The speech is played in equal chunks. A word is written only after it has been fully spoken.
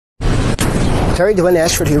Terry Dwayne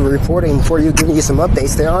Ashford here reporting for you, giving you some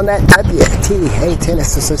updates there on that WTA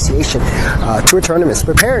Tennis Association Tour tournaments,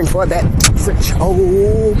 preparing for that French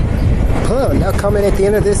Open. Now coming at the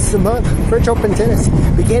end of this month, French Open Tennis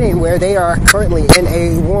beginning, where they are currently in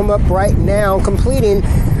a warm-up right now, completing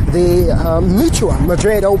the Mutua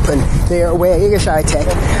Madrid Open there, where Iga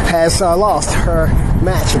Swiatek has lost her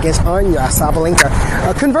match against Anya Sabalenka,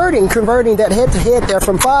 converting that head-to-head there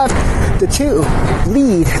from 5-2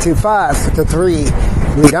 lead to 5-3.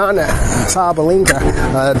 Lidana Sabalenka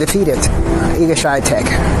defeated Iga Swiatek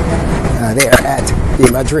there at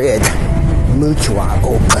the Madrid Mutua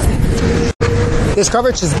Open. This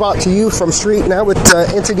coverage is brought to you from StreetNOW with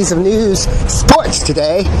entities of news, sports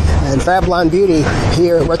today, and Fabline Beauty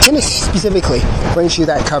here, where tennis specifically brings you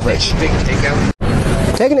that coverage.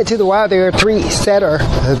 Taking it to the wire there, 3-setter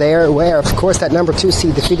there, where, of course, that number 2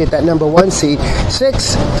 seed defeated that number 1 seed.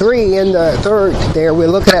 6-3 in the third there. We're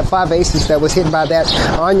looking at 5 aces that was hit by that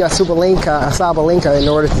Anya Sabalenka in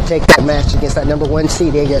order to take that match against that number 1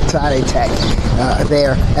 seed, Iga Swiatek,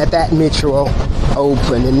 there at that Mutual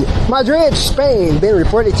Open in Madrid, Spain. Being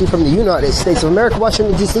reported to you from the United States of America,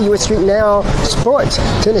 Washington, D.C., U.S. StreetNOW Sports,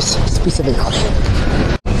 tennis specifically.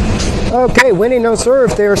 Okay, winning on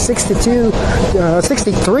serve there,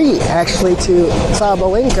 63 actually to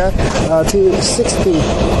Sabalenka, to 62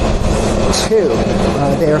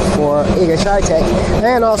 there for Iga Swiatek,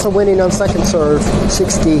 and also winning on second serve,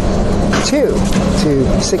 62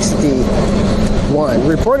 to 61.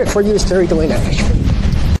 Reported for you is Terry Dwayne Ashford.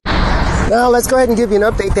 Now let's go ahead and give you an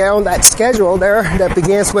update there on that schedule there that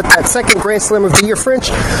begins with that second Grand Slam of the year, French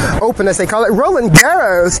Open as they call it. Roland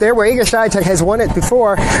Garros there, where Iga Swiatek has won it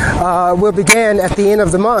before, will begin at the end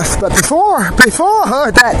of the month. But before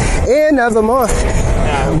that end of the month,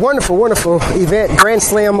 wonderful event, Grand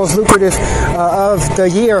Slam, most lucrative of the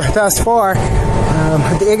year thus far.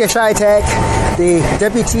 The Iga Swiatek, the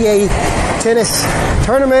WTA Tennis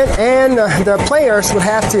Tournament, and the players will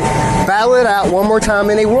have to battle it out one more time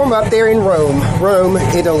in a warm-up there in Rome,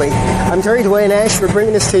 Italy. I'm Terry Dwayne Ashford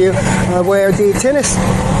bringing this to you, where the tennis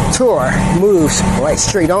tour moves right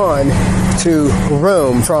straight on to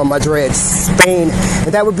Rome from Madrid, Spain.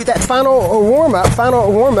 And that would be that final warm-up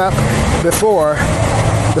before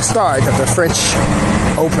the start of the French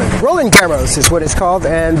Open. Roland Garros is what it's called,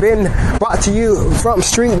 and been brought to you from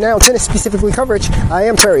StreetNOW Tennis specifically coverage. I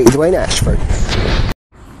am Terry Dwayne Ashford.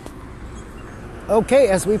 Okay,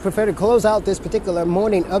 as we prepare to close out this particular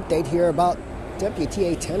morning update here about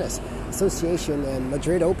WTA Tennis Association and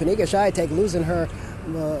Madrid Open, Iga Swiatek losing her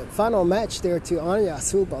final match there to Anya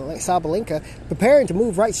Sabalenka, preparing to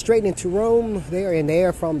move right straight into Rome there, and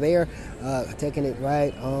there from there taking it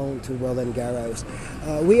right on to Roland Garros.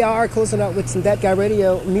 We are closing out with some That Guy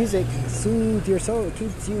Radio music, soothe your soul,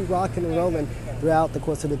 keeps you rocking and rolling throughout the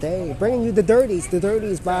course of the day, bringing you the dirties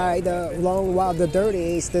by the Long Wild, the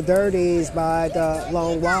dirties by the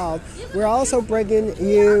Long Wild. We're also bringing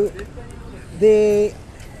you the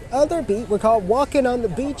other beat we call Walking on the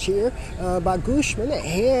Beach here by Gushman,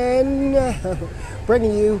 and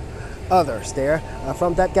bringing you others there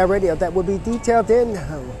from That Guy Radio that will be detailed in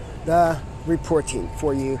the reporting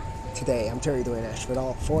for you today. I'm Terry Dwayne Ashford,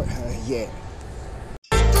 all for yeah.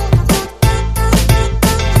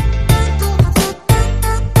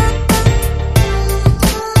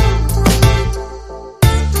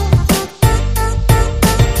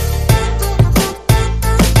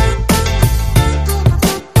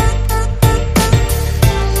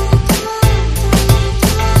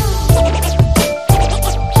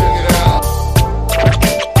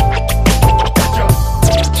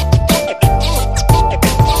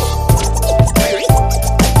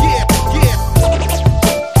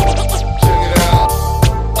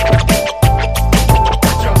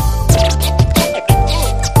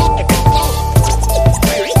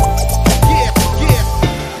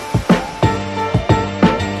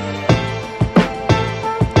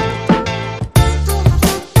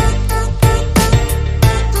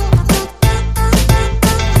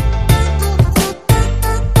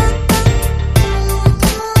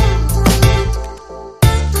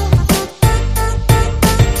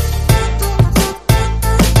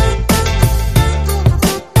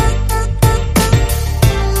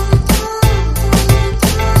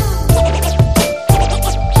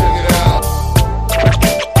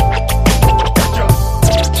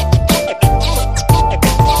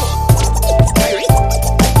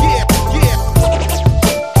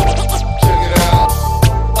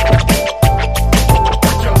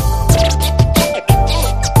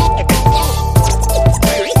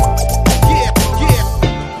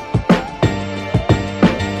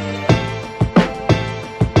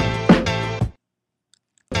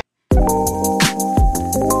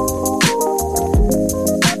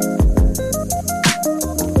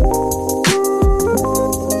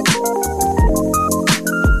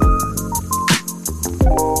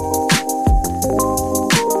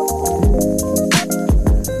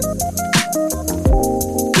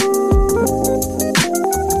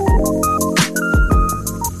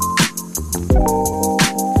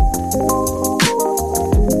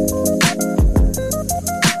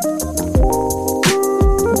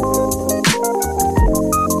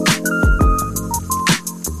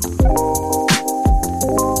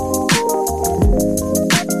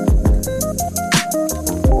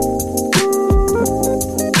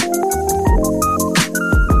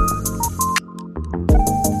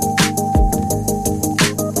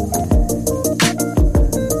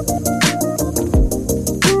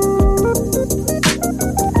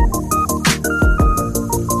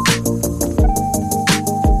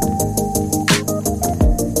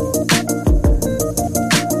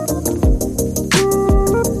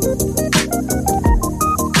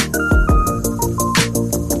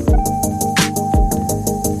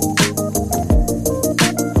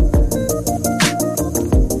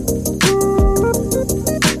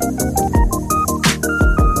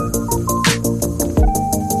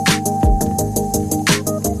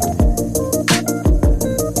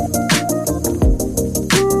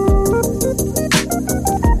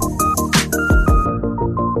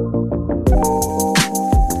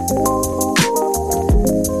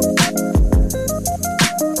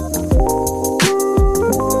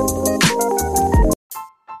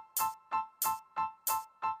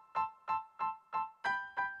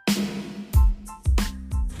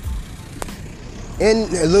 In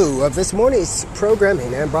lieu of this morning's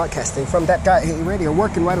programming and broadcasting from That Guy Radio,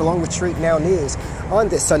 working right along with StreetNOW News on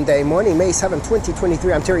this Sunday morning, May 7,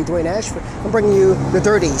 2023. I'm Dwayne Ashford. I'm bringing you The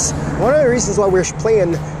Dirties. One of the reasons why we're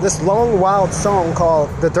playing this long, wild song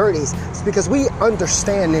called The Dirties is because we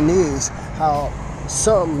understand in news how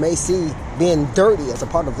some may see being dirty as a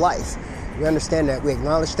part of life. We understand that, we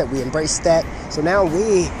acknowledge that, we embrace that. So now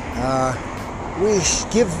we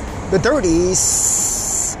give the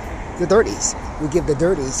dirties. We give the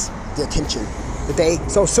dirties the attention that they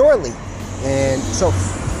so sorely and so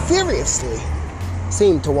furiously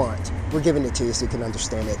seem to want. We're giving it to you so you can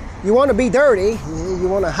understand it. You want to be dirty, you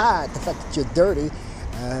want to hide the fact that you're dirty,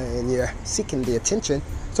 and you're seeking the attention.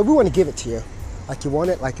 So we want to give it to you like you want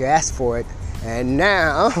it, like you asked for it. And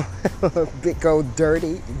now, big old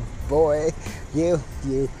dirty boy, you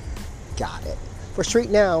got it. For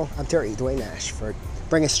StreetNOW, I'm Dwayne Ashford,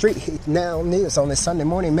 bringing StreetNOW News on this Sunday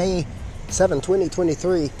morning, May 7,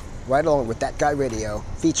 2023, right along with That Guy Radio,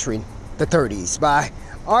 featuring The 30s by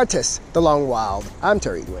artist The Long Wild. I'm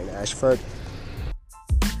Dwayne Ashford.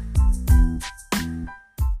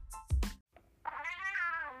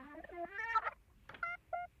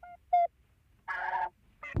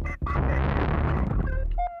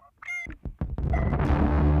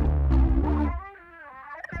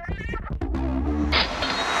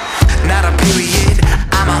 Not a period,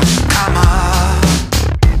 I'm a comma.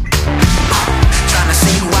 Trying to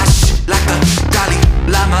say wash like the Dalai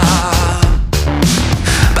Lama.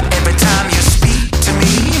 But every time you speak to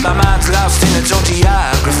me, my mind's lost in its own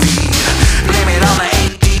geography. Blame it on the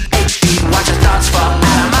ADHD, watch your thoughts fall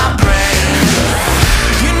out of my brain.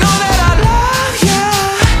 You know that I love you,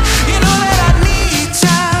 you know that I need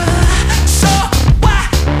you. So why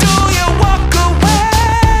do you walk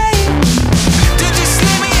away? Did you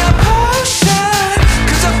slip me a potion?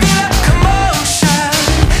 'Cause I feel a commotion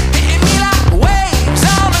hitting me like waves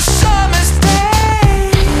on a summer's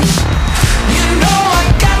day. You know I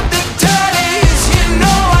got the dirties, you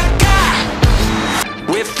know I got.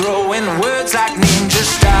 We're throwing words like ninja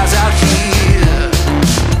stars out here,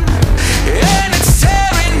 and it's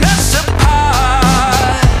tearing us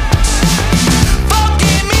apart.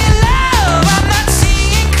 Forgive me, love, I'm not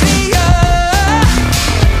seeing clear,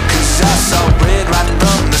 'cause I saw red right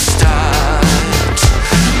from the start.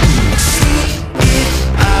 Sleep it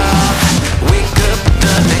up, wake up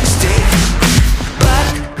the next day, but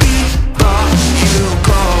before you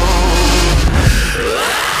go,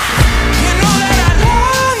 you know that I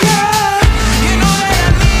love you, you know that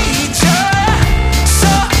I need you.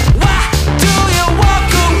 So why do you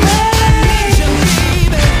walk away?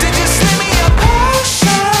 Did you slip me a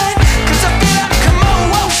potion? 'Cause I feel like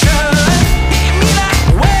commotion hitting me like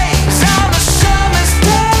waves on a summer's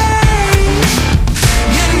day.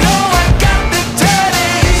 You know I got the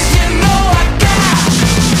dirties, you know I got.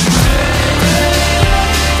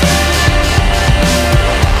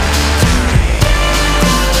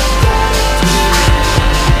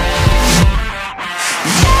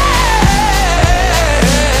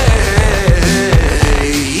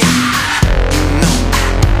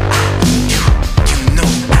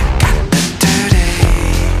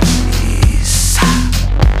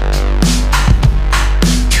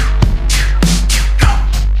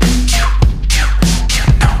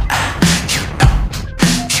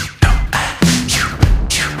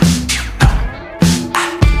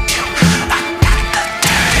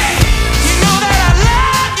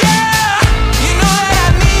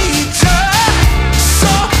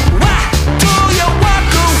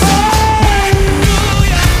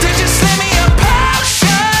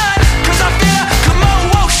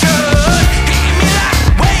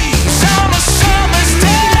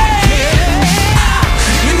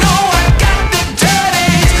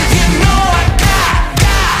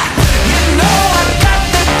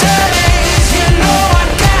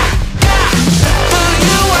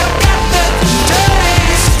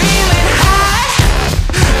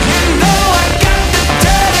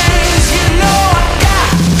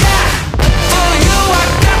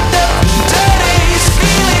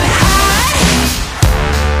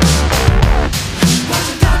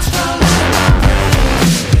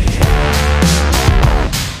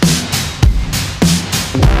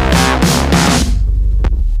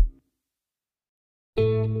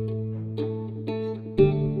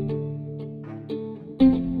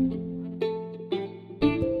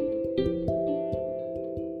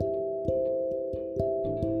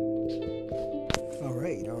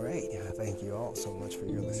 All right. Thank you all so much for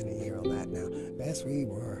your listening here on that. Now, as we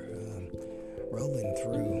were rolling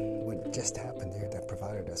through what just happened here that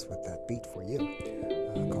provided us with that beat for you,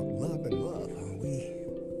 called Love and Love, we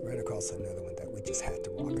read across also another one that we just had to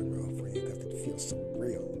rock and roll for you because it feels so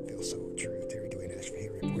real, it feels so true. Terry Dwayne Ashford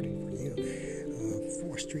here reporting for you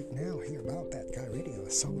for Street Now here about that guy radio. A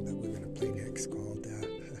song that we're going to play next called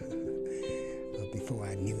Before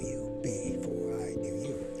I Knew You. Before I Knew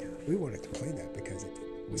You. We wanted to play that because it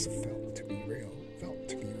was felt to be real.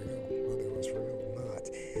 Whether it was real or not.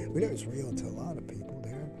 We know it's real to a lot of people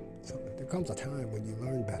there. So there comes a time when you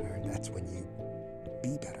learn better, and that's when you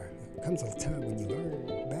be better. There comes a time when you learn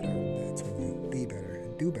better, that's when you be better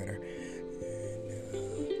and do better.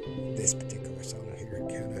 And this particular song here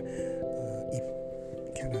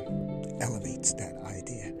kind of elevates that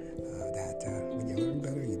idea that when you learn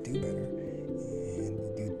better, you do better, and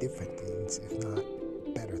you do different things, if not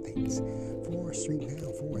better things. For Street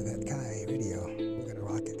Now, for that guy radio, we're gonna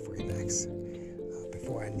rock it for you next.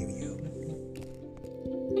 Before I Knew You.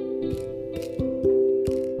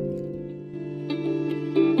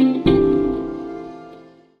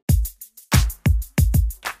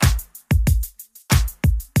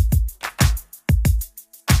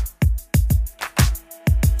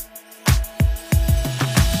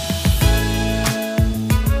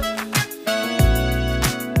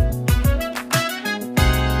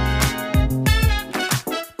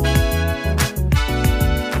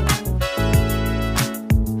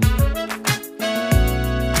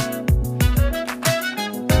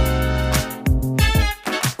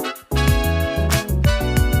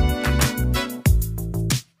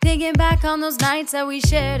 Thinking back on those nights that we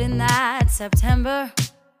shared in that September,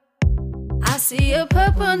 I see a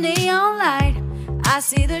purple neon light, I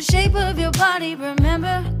see the shape of your body,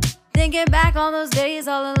 remember? Thinking back on those days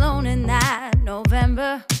all alone in that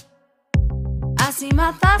November, I see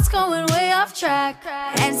my thoughts going way off track,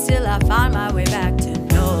 and still I find my way back to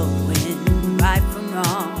knowing right from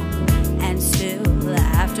wrong. And still,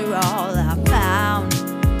 after all, I found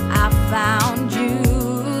you.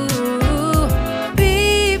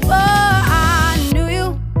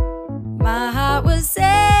 My heart was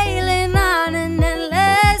sailing on an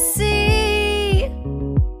endless sea.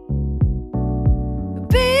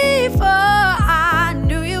 Before I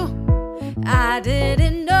knew you, I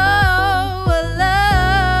didn't know what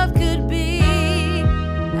love could be.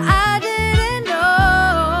 I didn't know.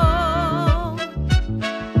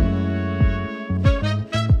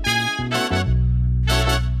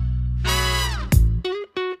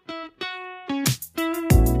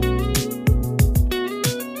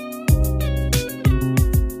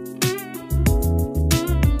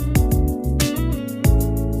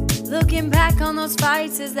 Looking back on those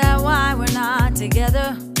fights, is that why we're not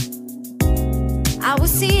together? I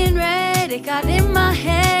was seeing red, it got in my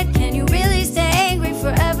head. Can you really stay angry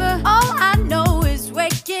forever? All I know is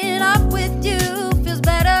waking up with you feels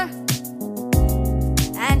better.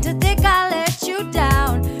 And to think I let you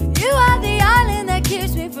down, you are the island that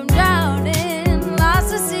keeps me from drowning.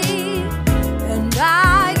 Lost to sea, and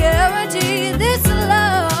I guarantee this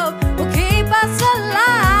love will keep us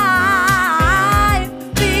alive.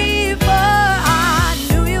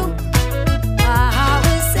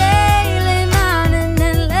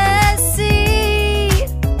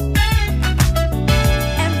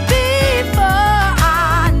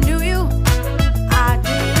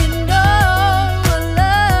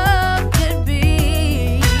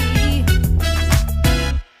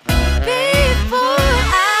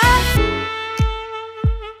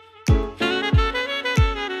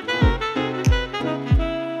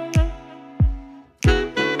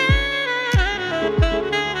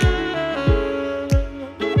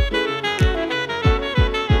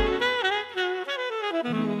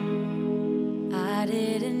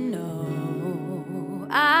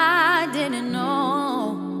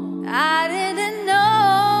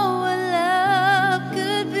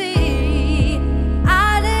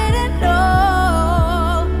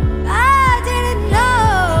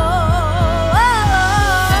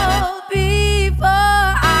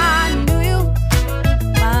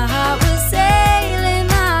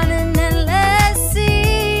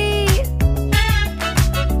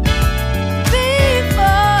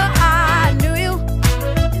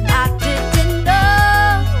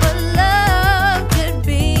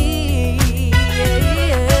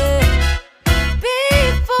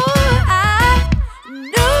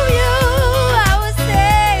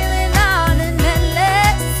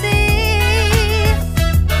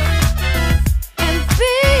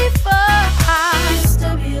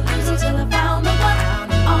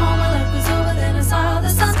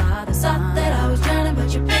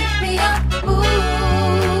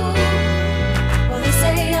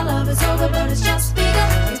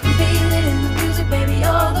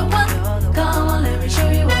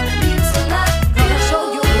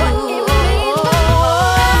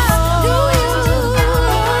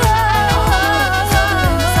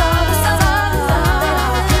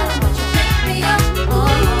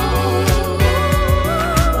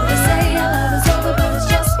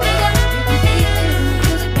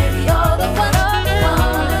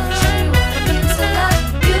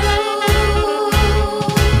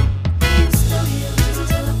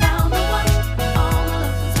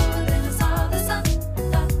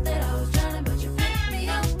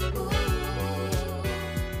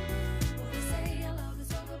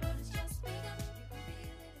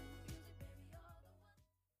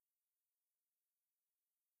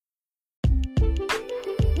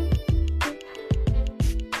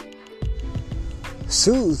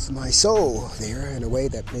 soothed my soul there in a way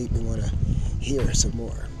that made me want to hear some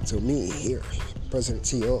more. So me here, President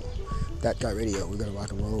CEO, That Guy Radio, we're going to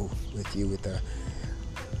rock and roll with you with the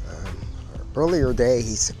earlier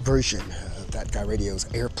days version of That Guy Radio's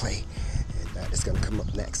Airplay. And that is going to come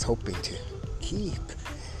up next, hoping to keep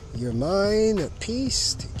your mind at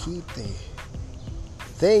peace, to keep the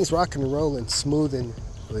things rocking and rolling, smoothing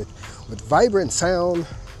with vibrant sound,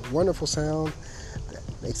 wonderful sound that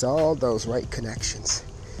makes all those right connections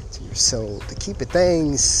to your soul, to keep the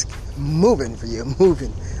things moving for you,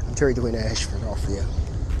 moving. I'm Dwayne Ashford, all for you.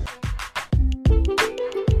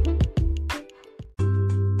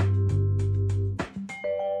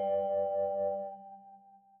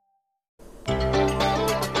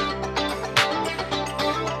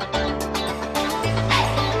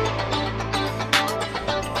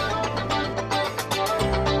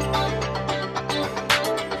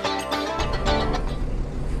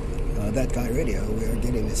 That Guy Radio, we are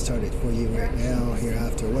getting it started for you right now here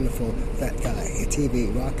after a wonderful That Guy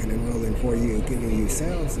TV rocking and rolling for you, giving you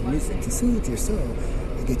sounds and music to soothe your soul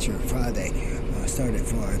and get your Friday started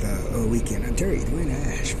for the weekend. I'm Dwayne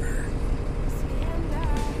Ashford.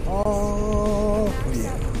 Oh,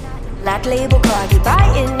 yeah. Black label card, you buy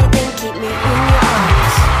anything, keep me in your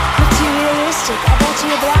arms. Materialistic, I bet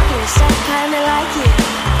you a blacklist, I kinda like it.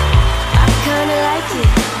 I kinda like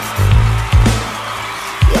it.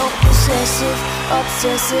 You're possessive,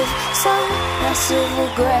 obsessive, so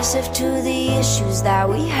passive-aggressive to the issues that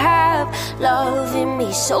we have. Loving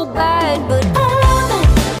me so bad, but I love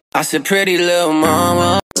it. I said pretty little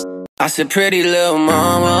mama, I said pretty little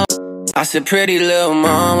mama, I said pretty little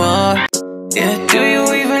mama. Yeah, do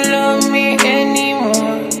you even love me anymore?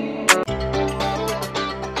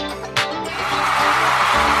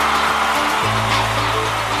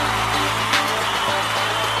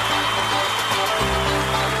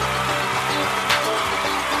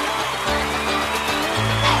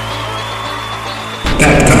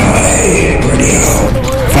 That Guy Radio.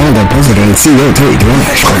 Founder, President, CEO, Dwayne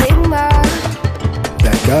Ashford.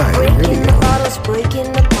 That Guy Breaking the Radio. bottles,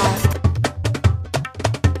 breaking the pot.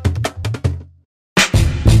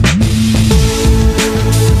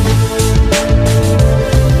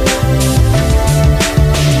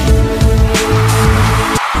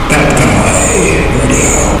 That Guy Radio.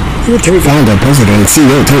 You're Founder, President,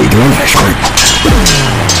 CEO, Dwayne Ashford.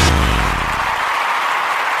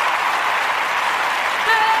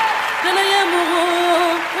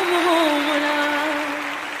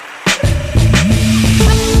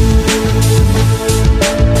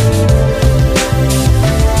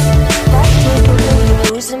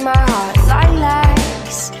 Losing my heart,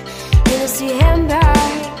 lilacs, Tennessee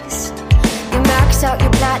handbags. You max out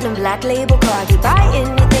your platinum black label card. You buy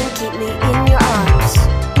anything, keep me in your arms.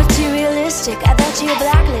 Materialistic, I bet you a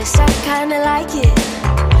blacklist. I kinda like it.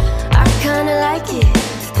 I kinda like it.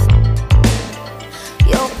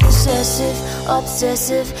 You're possessive,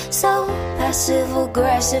 obsessive, so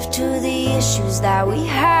passive-aggressive to the issues that we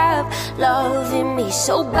have. Loving me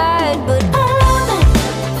so bad, but I love it.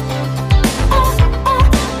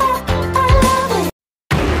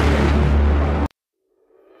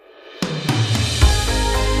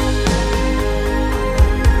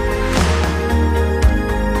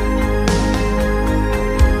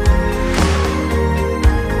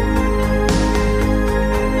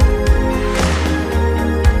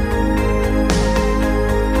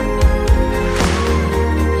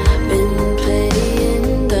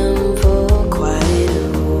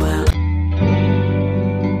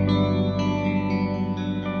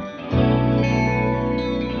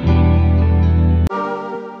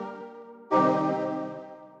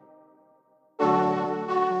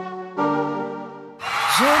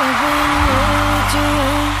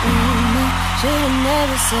 Should've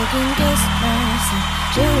never second-guessed myself.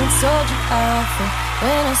 Should've told you how I felt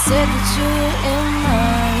when I said that you were in my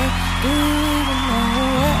head. Do you even know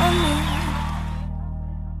what I mean?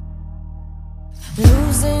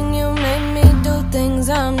 Losing you made me do things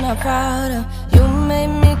I'm not proud of. You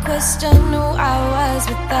made me question who I was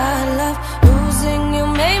without love. Losing you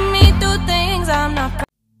made me do things I'm not proud of.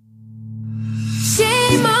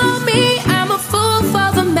 Shame on me, I'm a fool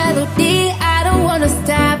for the melody. I don't wanna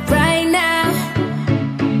stop right now.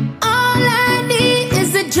 All I need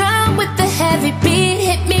is a drum with a heavy beat.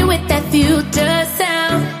 Hit me with that future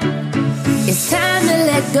sound. It's time to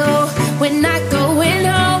let go, we're not going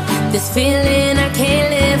home. This feeling I can't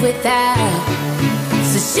live without.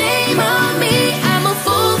 So shame on me, I'm a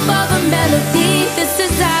fool for the melody. This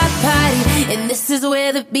is our party, and this is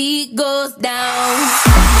where the beat goes down.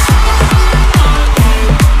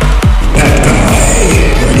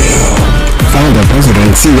 Founder,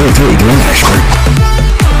 President, CEO, Dwayne Ashford.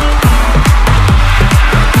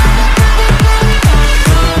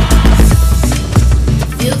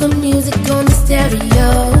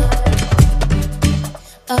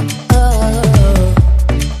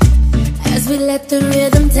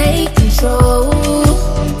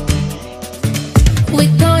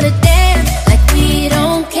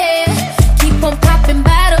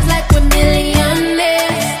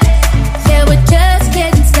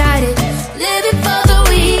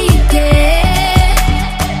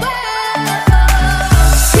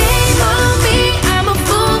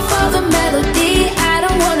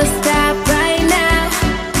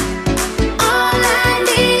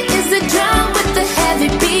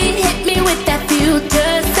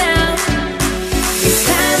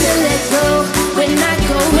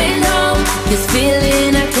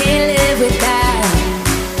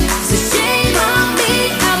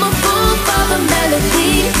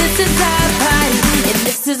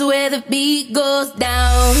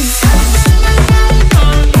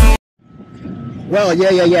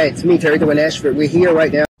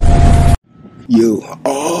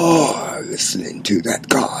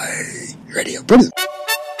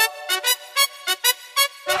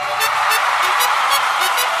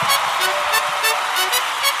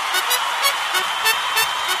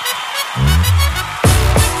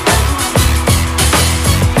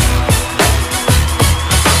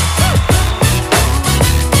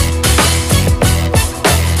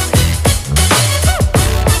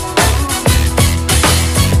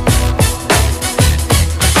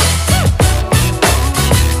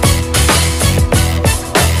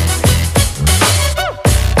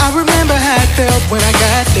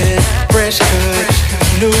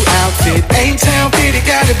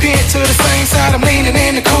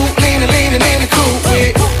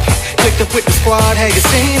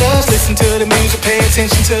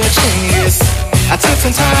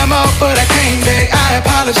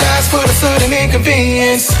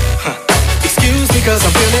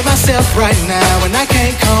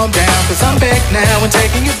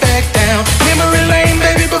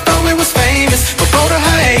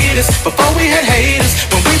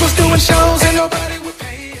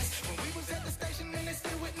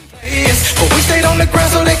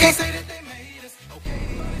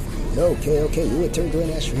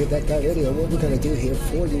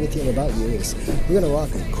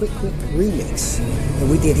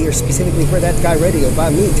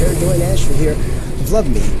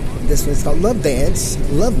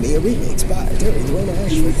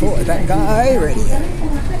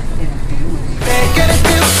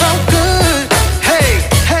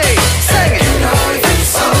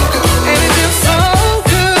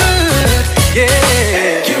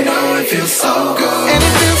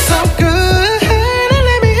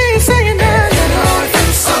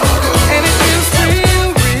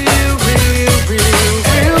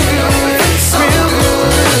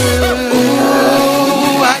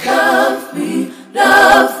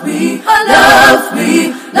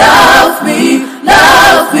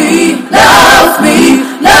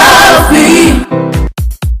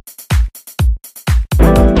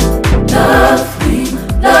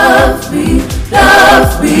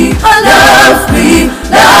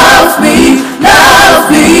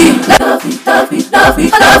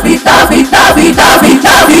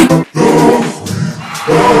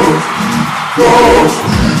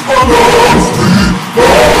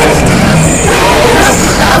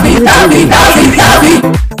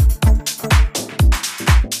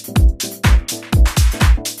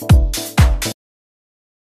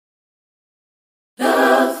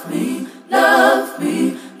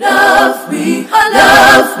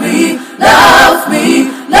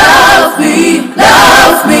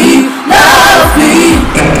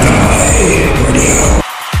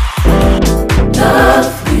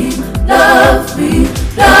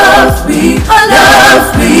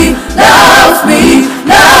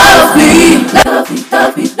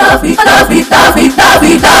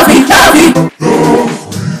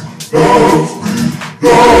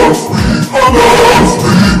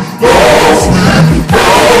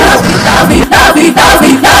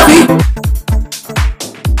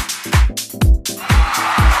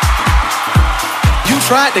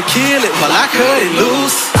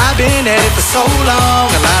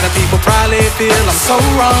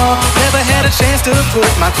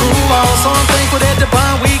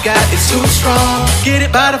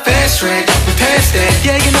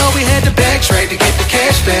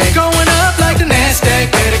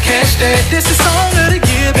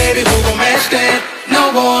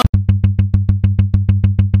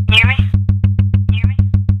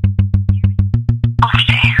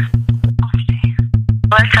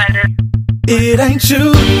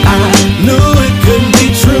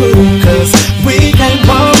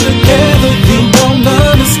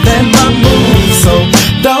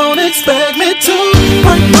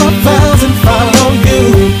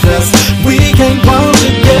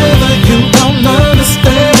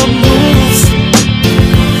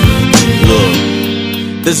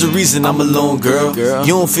 There's a reason I'm alone, girl.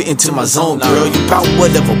 You don't fit into my zone, girl. You bout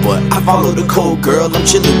whatever, but I follow the code, girl. I'm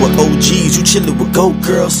chillin' with OGs, you chillin' with GOAT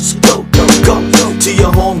girls. So go to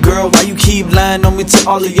your home, girl. Why you keep lying on me to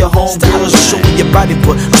all of your home girls? You showing your body,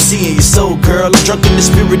 but I'm seeing your soul, girl. I'm drunk in the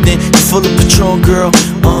spirit, then you full of Patron, girl.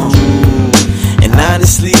 And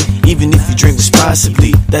honestly, even if you drink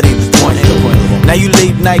responsibly, that ain't the point. Now you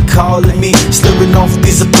late night calling me, slurring off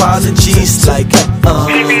these apologies like,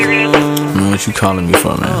 Man, what you calling me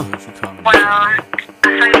for, man? Well, I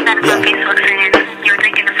saw you sent us on Facebook saying you were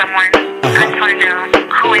thinking of someone. I just want to know,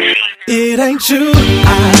 who is she? It ain't you,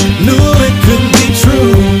 I knew it couldn't be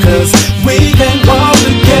true, 'cause we can't walk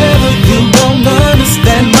together. You don't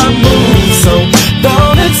understand my mood, so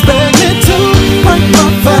don't expect me to break my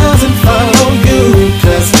vows and follow you,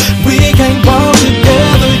 'cause we can't walk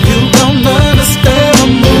together. You don't understand my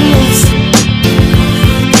moves.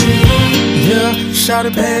 Yeah, shot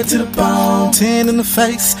it bad to the bone, 10 in the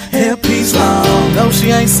face, hairpiece long. No,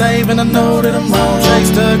 she ain't saving, I know that I'm wrong.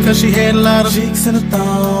 Chased her 'cause she had a lot of cheeks in a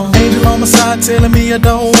thong. Angel on my side telling me I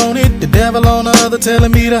don't want it. The devil on the other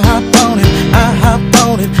telling me to hop on it. I hop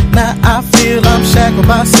on it, now I feel I'm shackled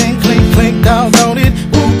by sin. Clink, clink, dog on it.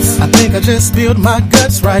 Oops, I think I just spilled my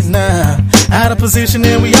guts right now. Out of position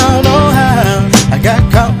and we all know how. I got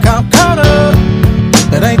caught up.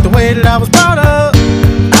 That ain't the way that I was brought up.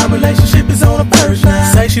 Our relationship is on a purge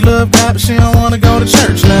now. Say she love God, but she don't wanna go to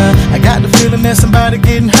church now. I got the feeling that somebody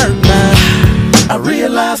getting hurt now. I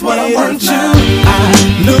realize what I'm worth now. I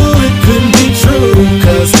knew it couldn't be true,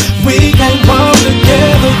 'cause we can't walk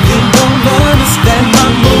together. You don't understand my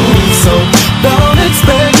moves, so don't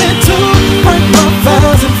expect me to break my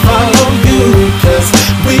vows and follow you, 'cause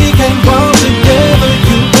we can't walk together.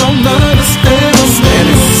 You don't understand my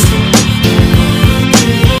moves.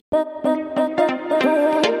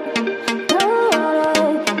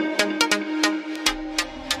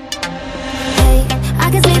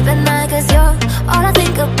 I can sleep at night 'cause you're all I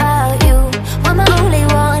think about. You are my only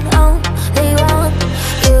one,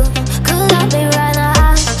 you could love me right now.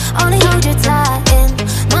 I only hold you tight in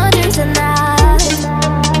my dreams tonight.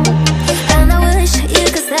 And I wish you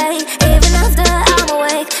could stay even after I'm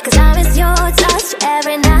awake, 'cause I miss your touch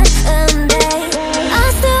every night and day. I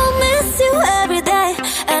still miss you every day,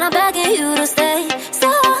 and I'm begging you to stay so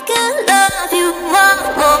I can love you one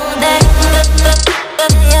more day.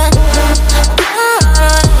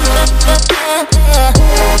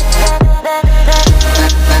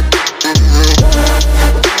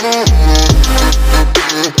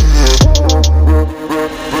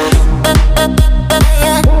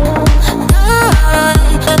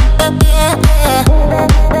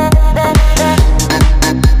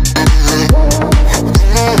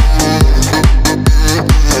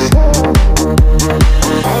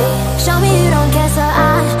 Show me you don't care, so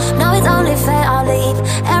I know it's only fair. I'll leave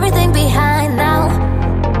everything behind now.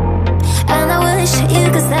 And I wish you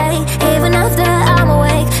could stay even after I'm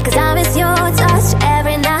awake, 'cause I miss your touch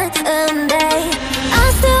every night and day. I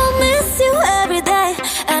still miss you every day,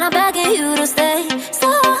 and I'm begging you to stay so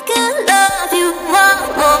I can love you one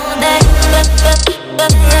more day.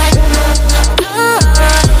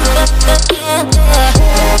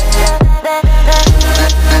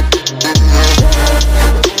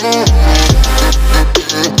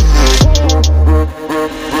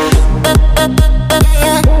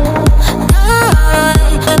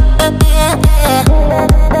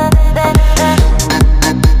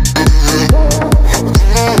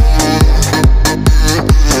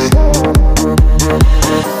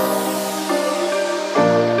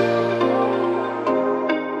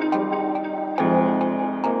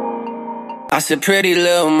 I said pretty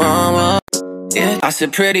little mama, yeah. I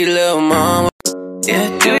said pretty little mama,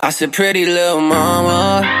 yeah. I said pretty little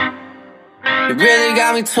mama, you really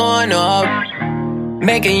got me torn up,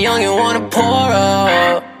 making young and wanna pour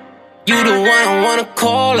up. You the one I wanna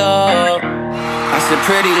call up. I said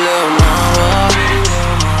pretty little mama,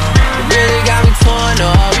 you really got me torn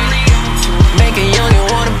up, making young and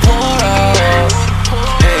wanna pour up.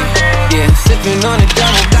 Hey, yeah, sipping on the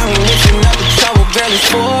double, got me mixing up the trouble, girl, it's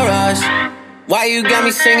for us. Why you got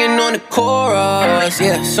me singing on the chorus?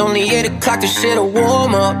 Yeah, it's only 8 o'clock, this shit'll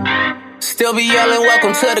warm up. Still be yelling,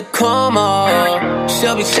 welcome to the come up.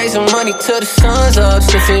 She'll be chasing money till the sun's up,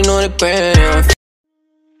 sniffing on the gram.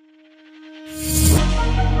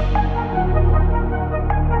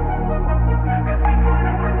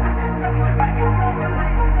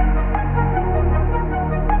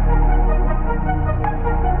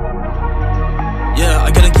 Yeah,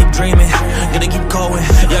 I gotta keep dreaming. You gotta keep going.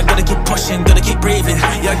 Yeah, gotta keep pushing, gotta keep breathing.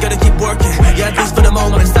 Yeah, gotta keep working. Yeah, at least for the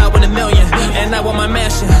moment, it's out with $1 million. And I want my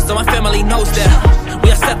mansion, so my family knows that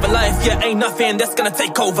we are set for life. Yeah, ain't nothing that's gonna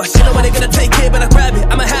take over. Shit, know when they gonna take it, but I grab it.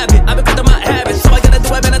 I'ma have it. I've been cutting my habits, so I gotta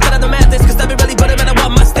do it, man. I thought I know madness, cause I've been really putting, man. I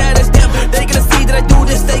want my status. Damn, they gonna see that I do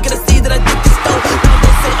this. They gonna see that I did this though. Now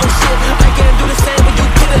they say, oh shit, I can't do the same when you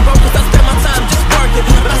kidding, bro. Cause I spend my time just working,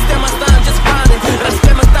 but I spend my time just grinding. And I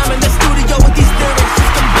spend my time in the studio with these lyrics,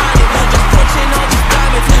 just combining, just punching all these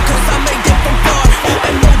diamonds. Cause I made it from far,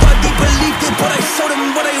 and nobody believed it, but I showed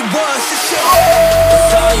them what I was. This shit,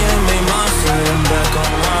 Italian made my son, I'm back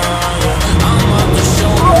on mine. I'm about to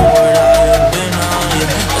show you what I have been on.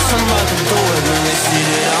 Yes, I'm about to do it when they see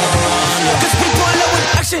that I'm on. Cause people love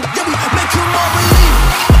with action, yeah, we make you more believe.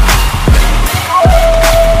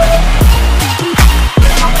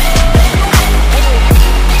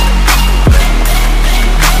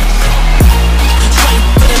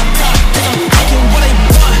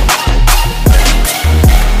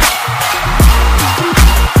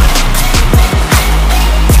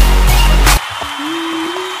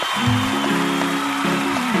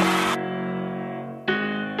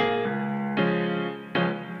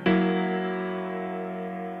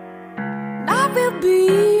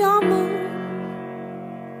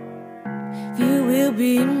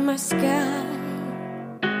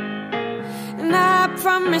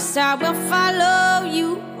 I will follow you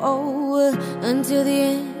until the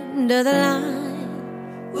end of the line.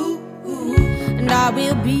 And I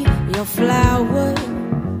will be your flower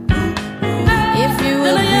if you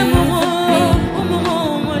will be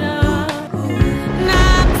and I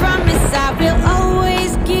promise I will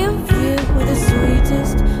always give you the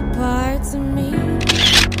sweetest parts of me.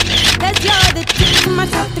 Cause you're the key to my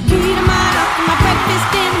top, the key to my rock, my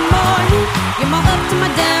breakfast in the morning. You're my up to my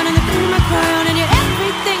down and the thing to my crown. And you're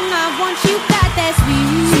everything I want, you got that sweet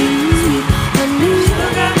honey.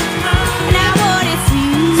 And I want it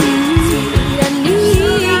sweet honey.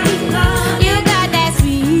 You got that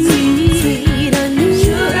sweet honey.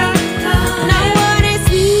 And I want it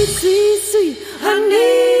sweet honey.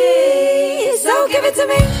 So give it to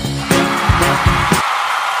me.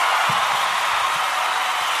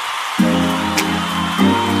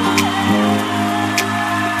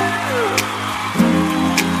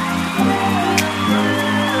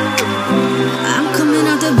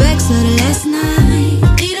 Last night,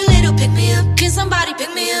 need a little pick me up. Can somebody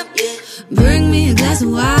pick me up? Yeah. Bring me a glass of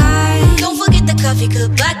wine. Don't forget the coffee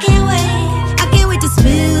cup. I can't wait. I can't wait to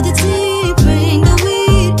spill the tea. Bring the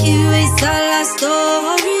weed. Erase all our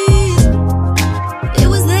stories. It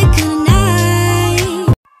was that kind of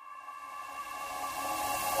night.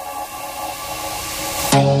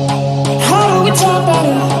 How do we talk about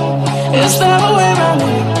it? Is there a way around it?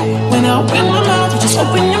 When I open my mouth, you just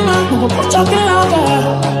open your mouth. No, we're both talking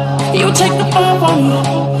louder. You take the fall for me,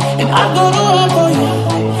 and I go to war for you.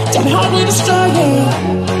 Tell me how we destroy you.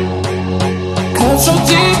 Cut so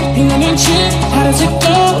deep, in and cheap. How does it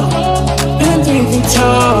go? And 3 feet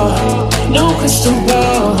tall, no crystal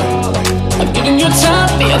ball. I'm giving you time,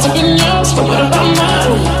 the answer been yours. But what about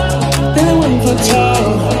mine? Been waiting for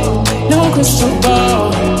tall, no crystal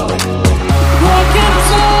ball. What can I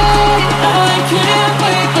say? I can't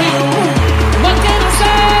wait for you. What can I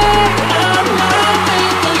say? I'm not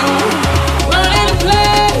waiting for you. Running in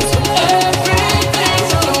place,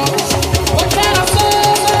 everything's lost. What can I say?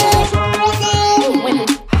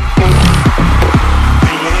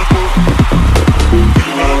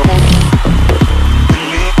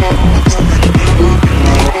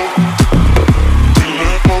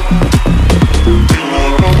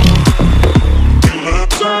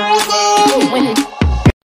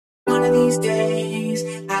 One of these days,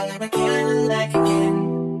 I'll have a Cadillac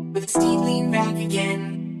again, with a seat lean back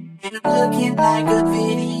again, and I'm looking like a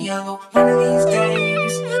video. One of these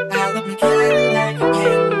days, I'll have a Cadillac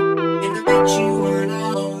again, and I bet you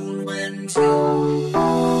wanna own one too.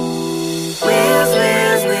 Wheels,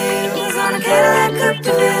 wheels, wheels on a Cadillac Coupe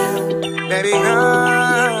de Ville. Baby,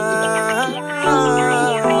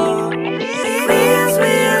 Wheels,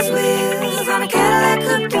 wheels, wheels on a Cadillac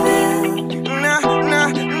Coupe de Ville.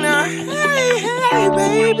 hey,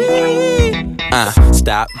 baby.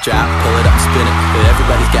 Stop, drop, pull it up, spin it. But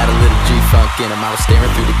everybody's got a little G-funk in them. I was staring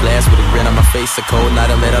through the glass with a grin on my face. A cold night,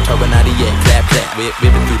 I let October 98. Clap, clap,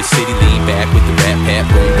 whipping through the city. Lean back with the rap hat.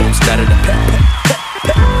 Boom, boom, started a pat, pat,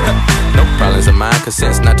 pat, pat. No problems of mine, cause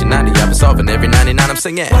since 1990 I've been solving every 99 I'm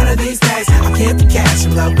singing. One of these days, I'll get the cash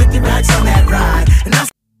in love with the racks on that ride. And I'll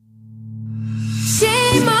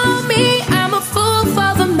Shame on me, I'm a fool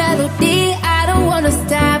for the melody. I don't wanna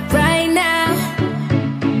stop right now.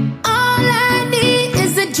 All I need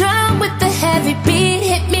is a drum with a heavy beat.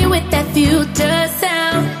 Hit me with that few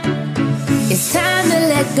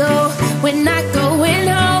go, we're not going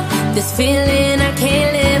home. This feeling I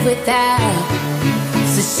can't live without.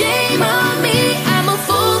 So shame on me, I'm a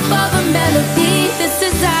fool for the melody. This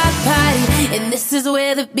is our party, and this is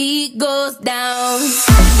where the beat goes down.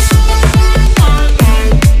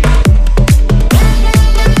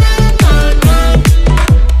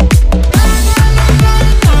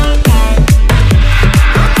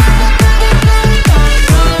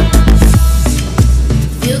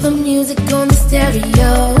 Feel the music on the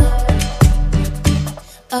stereo.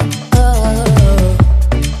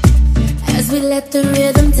 As we let the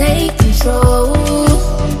rhythm take control,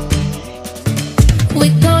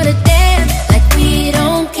 we're gonna dance like we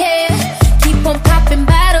don't care. Keep on popping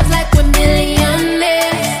bottles like we're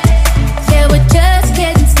millionaires. Yeah, we're just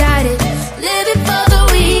getting started, living for the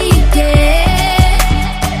weekend.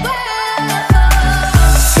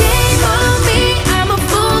 Shame on me, I'm a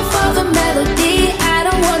fool for the melody. I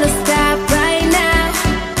don't wanna stop right now.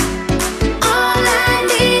 All I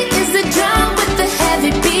need is a drum with the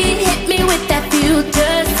heavy beat. Hit me with that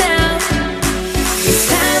future sound. It's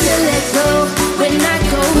time to let go, we're not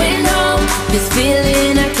going home. This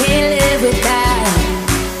feeling I can't live without.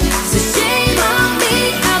 So shame on me,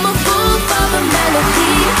 I'm a fool for the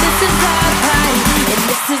melody. This is our party, and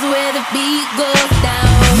this is where the beat goes down.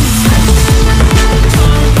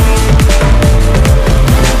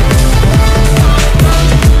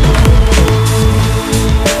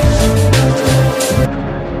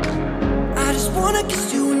 I just wanna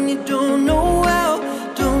kiss you and you don't know how,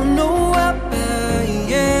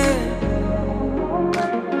 yeah.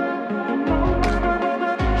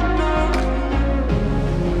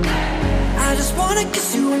 I just wanna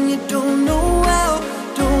kiss you and you don't know how,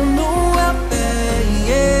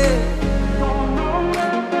 yeah.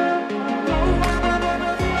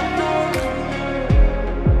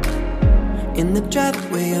 In the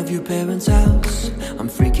driveway of your parents' house, I'm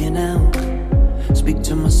freaking out. Speak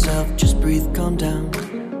to myself, just breathe, calm down.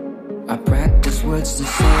 I practice words to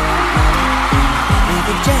say out loud. Make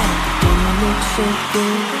a jack, don't look so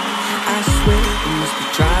good. I swear you must be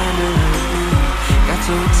trying to hurt me. Got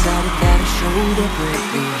so excited that I showed up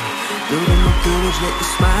lately. Build up my courage, let the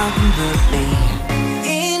smile convert me.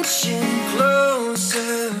 Inching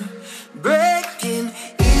closer, breaking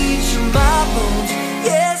each of my bones.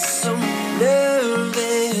 Yes, I'm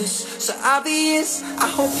nervous, so obvious, I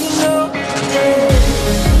hope you know this.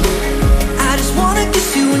 I just wanna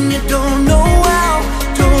kiss you and you don't know how,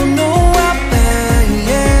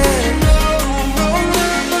 yeah.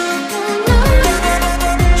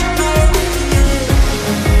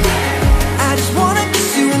 I just wanna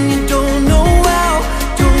kiss you and you don't know how,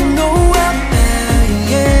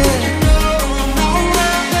 yeah.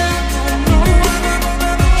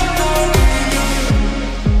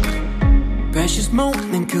 Precious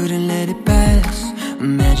moment, couldn't let it pass.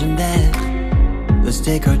 Imagine that. Let's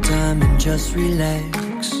take our time and just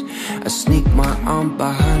relax. I sneak my arm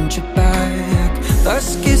behind your back.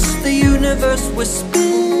 First kiss, the universe was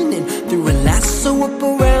spinning. Threw a lasso up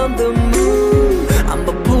around the moon.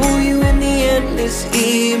 I'ma pull you in the endless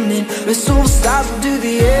evening. Let's all stop into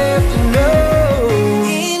the afternoon.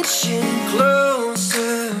 Inching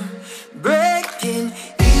closer, breaking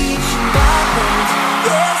each of my bones.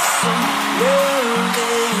 Yes, I'm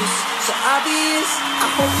nervous, so obvious, I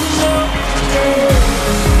hope you know this.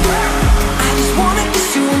 I just wanna kiss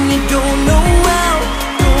you and you don't know how,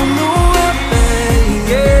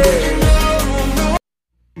 yeah.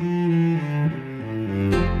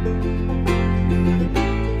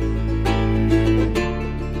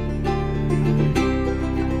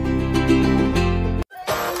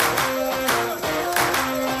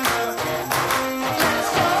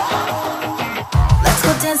 Let's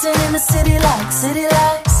go dancing in the city lights,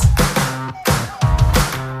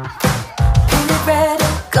 painted red,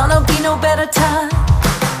 gonna be no better time.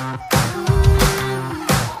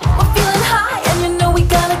 We're feeling high and you know we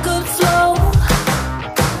got a good flow.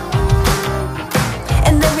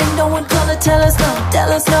 And there ain't no one gonna tell us no.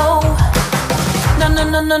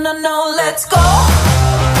 No, let's go.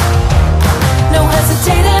 No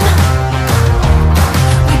hesitating.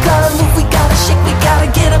 We gotta move, we gotta shake, we gotta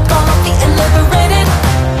get up on our feet and liberate it.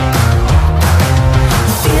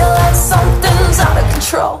 You feel like something's out of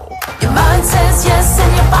control. Your mind says yes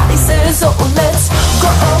and your body says oh. Let's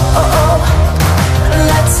go,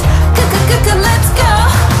 let's go.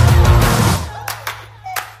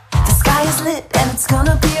 The sky is lit and it's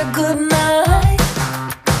gonna be a good night.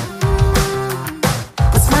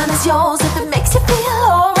 What's mine is yours if it makes you feel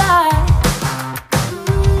alright.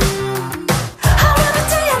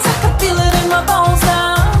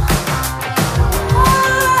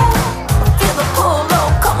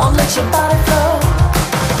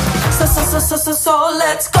 so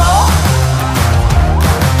let's go.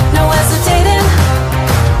 No hesitating.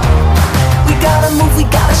 We gotta move, we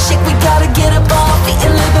gotta shake, we gotta get up on our feet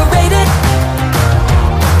and liberated.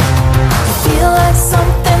 You feel like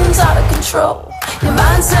something's out of control. Your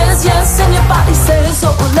mind says yes and your body says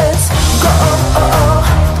oh. Let's go.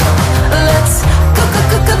 Let's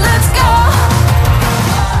go, let's go.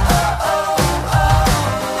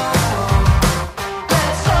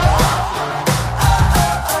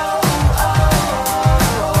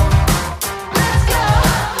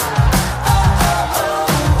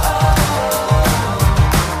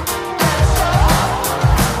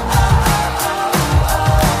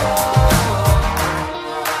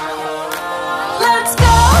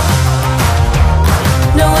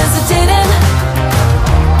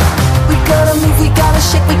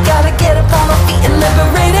 We gotta get up on our feet and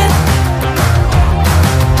liberate it.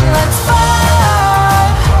 Let's fly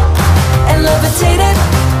and levitate it.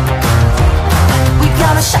 We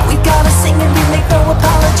gotta shout, we gotta sing, and we make no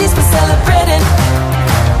apologies for celebrating.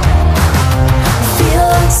 Feel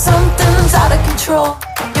like something's out of control.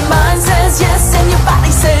 Your mind says yes and your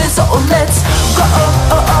body says oh. Let's go.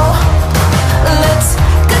 Let's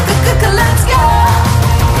go. Let's go.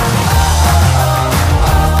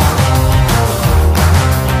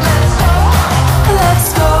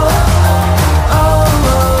 Let's go.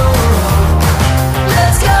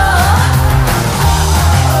 Let's go.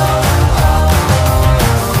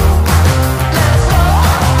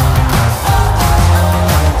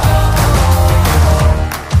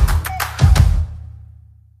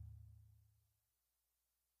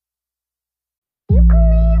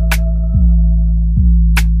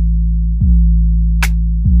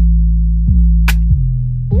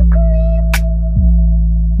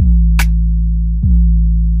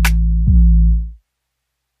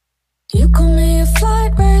 You call me a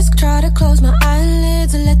flight risk, try to close my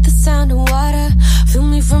eyelids and let the sound of water fill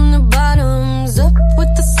me from the bottoms up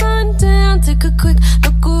with the sun down. Take a quick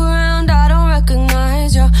look around, I don't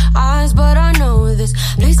recognize your eyes, but I know this.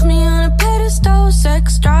 Place me on a pedestal,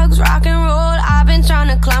 sex, drugs, rock and roll. I've been trying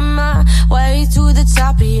to climb my way to the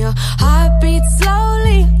top of your heartbeat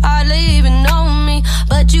slowly, hardly even know me,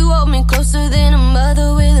 but you hold me closer than a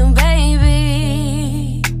mother with a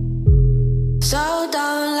baby. So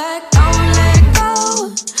don't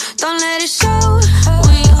let it show.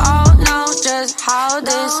 We all know just how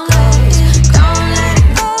this goes. Don't let it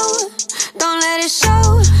go. Don't let it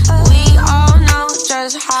show. We all know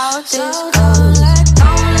just how this goes. Don't let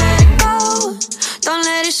it go. Don't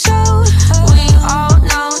let it show. We all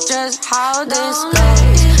know just how this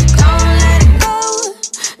goes. Don't let it go.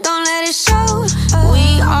 Don't let it show.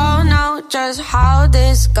 We all know just how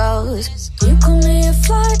this goes. You call me a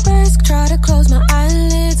flight risk, try to close my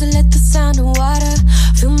eyelids and let the sound of water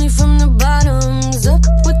fill me from the bottoms up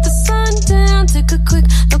with the sun down. Take a quick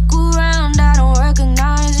look around, I don't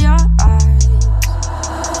recognize your eyes.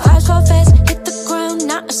 Vibes fall fast, hit the ground,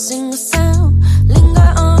 not a single sound.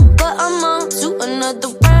 Linger on, but I'm on to another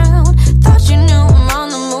round. Thought you knew I'm on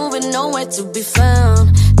the move and nowhere to be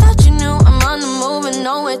found. Thought you knew I'm on the move and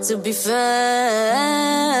nowhere to be found.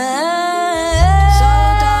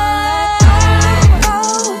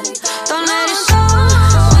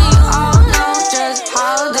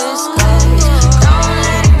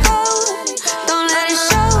 Don't let it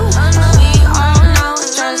show.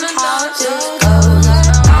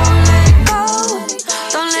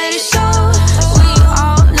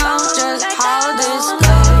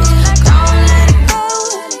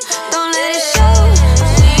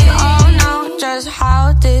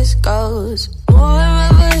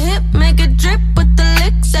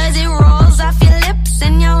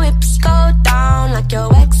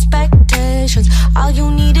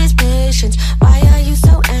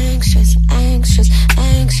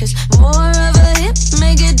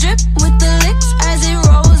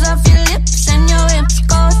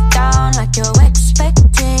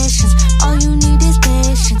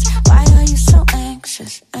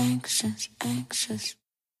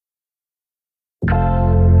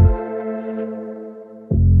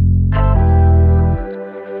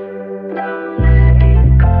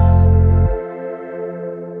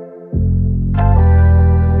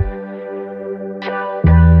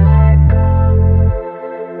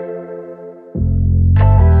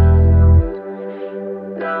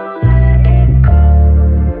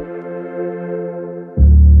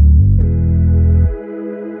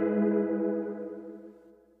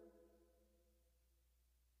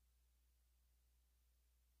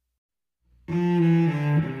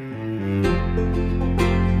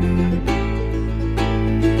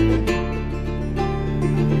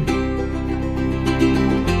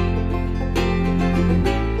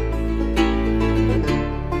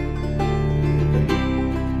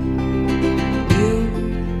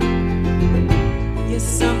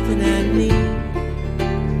 something I need.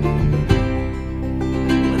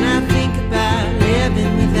 When I think about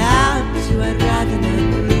living without you, I'd rather not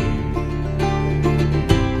breathe.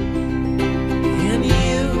 And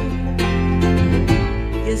you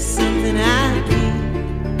is something I need.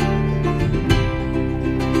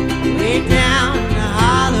 Way down in the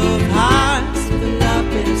hollow of hearts with a love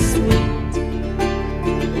bittersweet.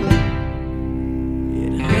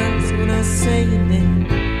 It hurts when I say your name,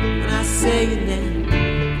 when I say your name,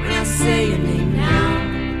 when I say your name now.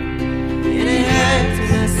 And it hurts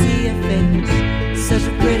when I see your face, such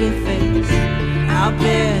a pretty face, out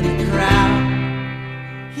there in the crowd.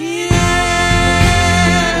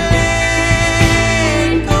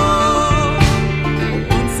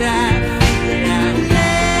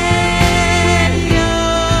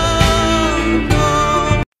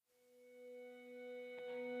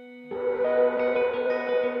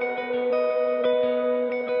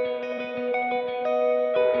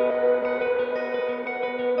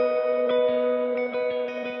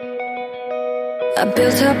 I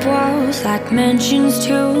built up walls like mansions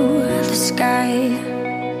to the sky,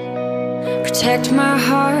 protect my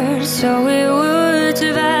heart so it would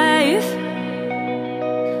survive.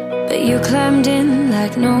 But you climbed in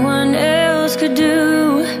like no one else could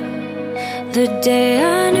do. The day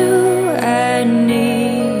I knew I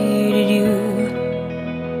needed you,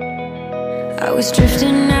 I was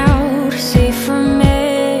drifting out, safe from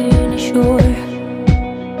any shore.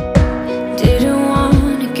 Didn't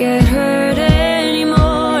want to get hurt,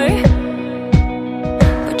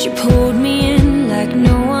 you pulled me in like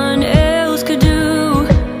no one else could do.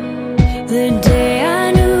 The day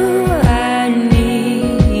I knew I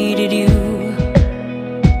needed you.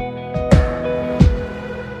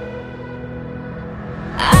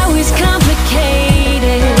 I was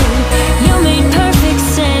complicated, you made perfect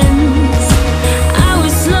sense. I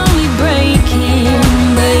was slowly breaking,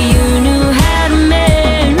 but you knew how to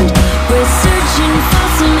mend. We're searching for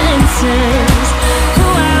some answers, who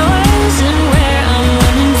I was and where I'm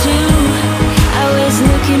running to. I was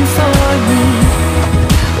looking for me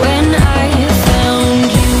when I found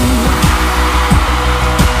you.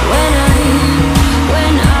 When I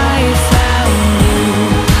found you.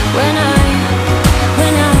 When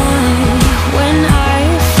I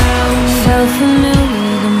found you. Felt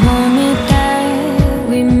familiar the moment that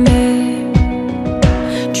we met.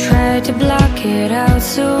 Tried to block it out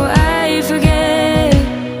so I forget.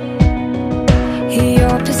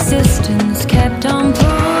 Your persistence kept on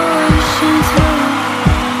pushing through.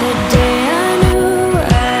 The day I knew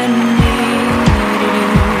I needed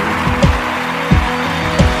you.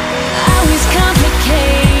 I was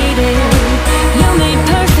complicated, you made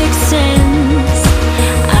perfect sense.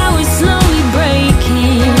 I was slowly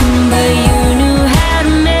breaking, but you knew how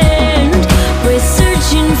to mend. We're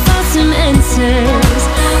searching for some answers,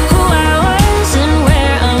 who I was and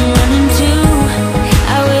where I'm running to.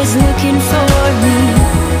 I was looking for me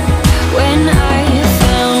when I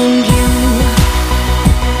found you.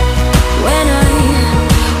 When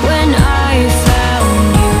I found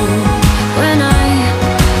you.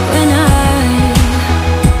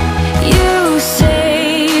 You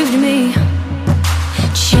saved me,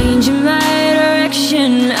 changing my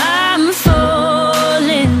direction. I'm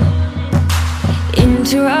falling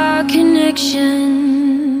into our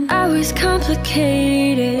connection. I was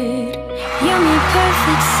complicated, you made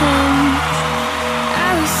perfect sense. I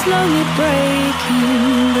was slowly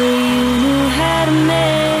breaking, but you knew how to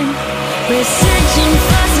mend. We're searching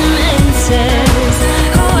for some answers,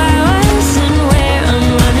 who I was and where I'm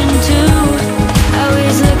running to. I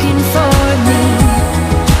was looking for me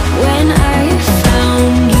when I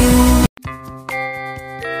found you.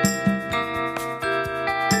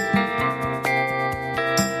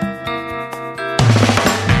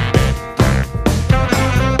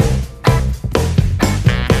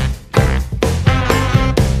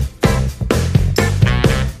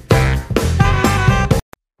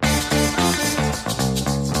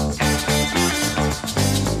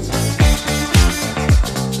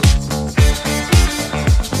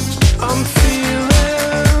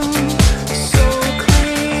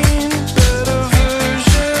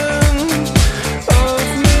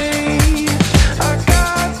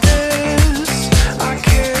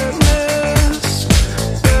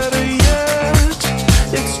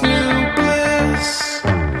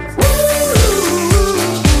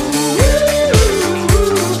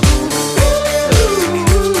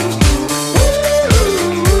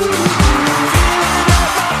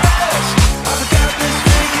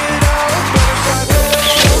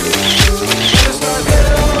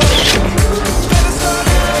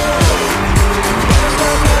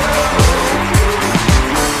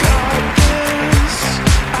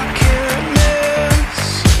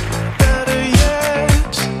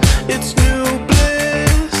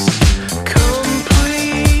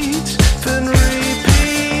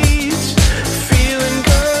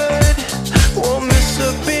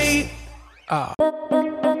 I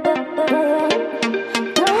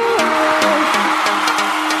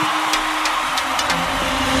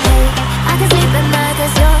can sleep at night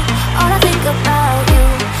 'cause you're all I think about. You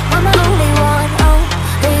are my only one,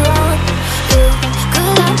 only one. You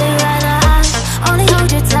could have me right now. I only hold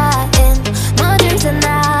you tight in my dreams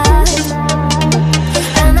tonight.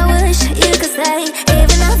 And I wish you could stay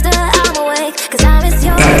even after I'm awake, 'cause I miss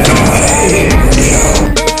your every night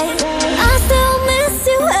and day. I still miss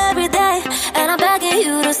you every day, and I'm begging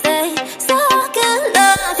you to stay so I can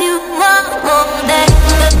love you one more day.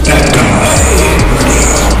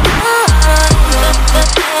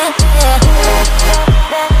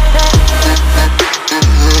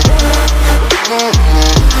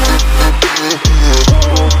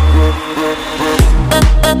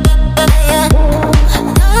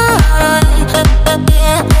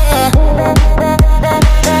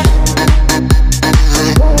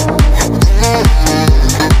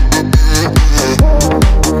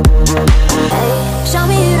 Show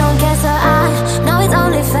me you don't care, so I know it's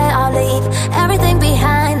only fair. I'll leave everything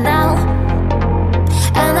behind now.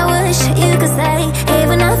 And I wish you could stay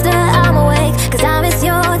even after I'm awake, 'cause I miss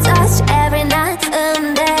your touch every night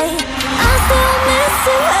and day. I still miss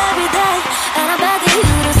you every day, and I'm begging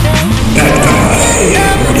you to stay.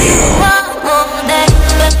 Love you one more day.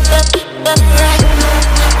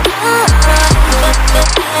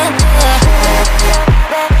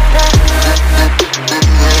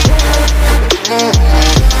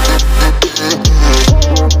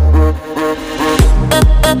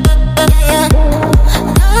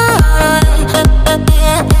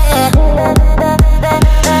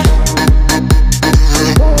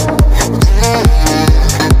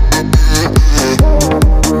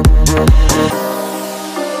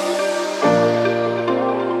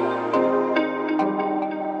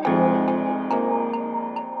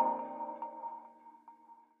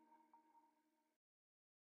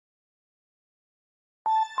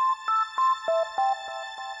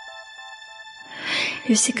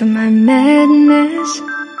 You're sick of my madness.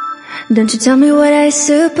 Don't you tell me what I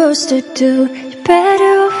supposed to do. You're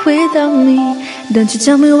better off without me. Don't you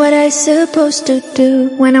tell me what I supposed to do.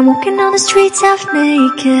 When I'm walking on the streets half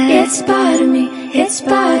naked, it's part of me, it's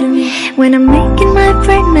part of me. When I'm making my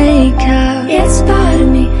brain makeup, it's part of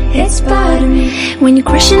me, it's part of me. When you're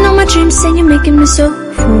crushing on my dreams and you're making me so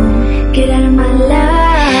full, get out of my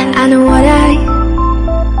life. I know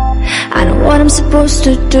what I'm supposed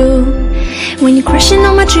to do. When you're crushing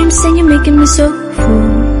on my dreams and you're making me so full,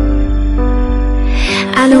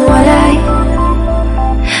 I know what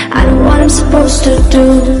I'm supposed to do.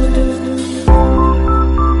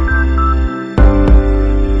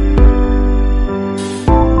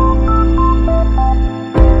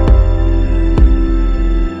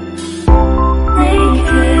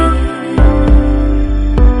 Naked.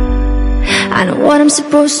 I know what I'm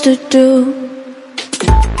supposed to do.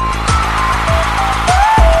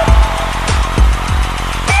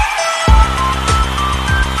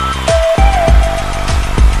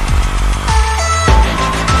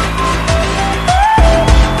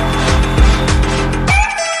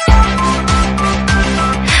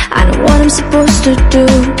 Supposed to do.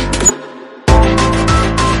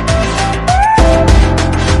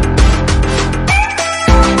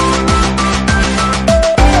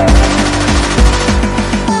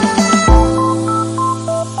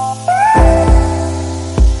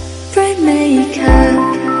 Bright makeup.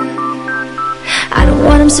 I know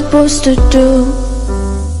what I'm supposed to do.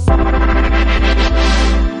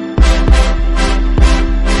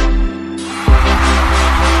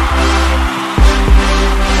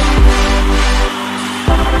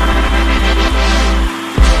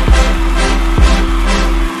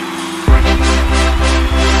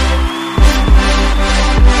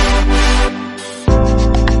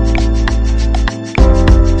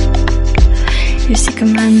 You're sick of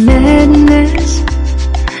my madness.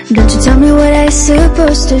 Don't you tell me what I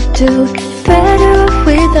supposed to do. You're better off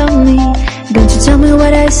without me. Don't you tell me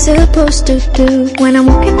what I supposed to do. When I'm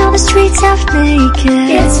walking on the streets half naked,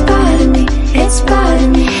 it's part of me, it's part of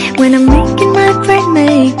me. When I'm making my bright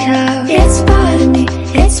makeup, it's part of me,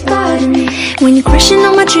 it's part of me. When you're crushing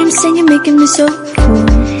on my dreams and you're making me so full,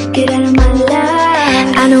 get out of my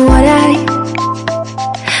life. I know what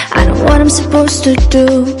I'm supposed to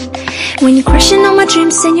do. When you're crushing on my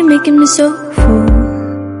dreams and you're making me so full,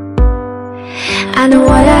 I know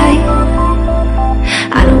what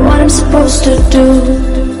I'm supposed to do.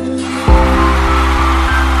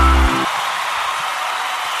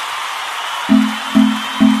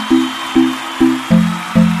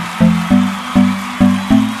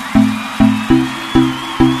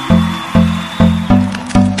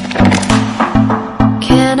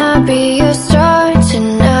 Can I be your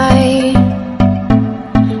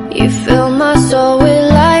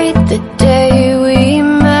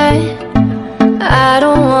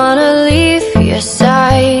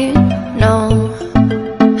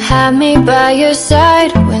have me by your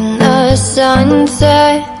side when the sun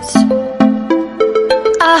sets.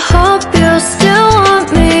 I hope you'll still want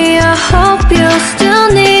me, I hope you'll still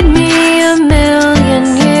need me 1,000,000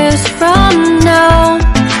 years from now.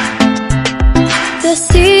 The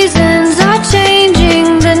seasons are changing,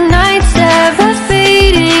 the nights ever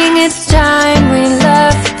fading. It's time we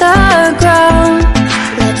left the ground.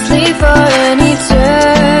 Let's leave for an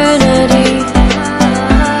eternity.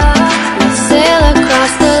 Let's sail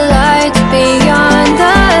across the lights beyond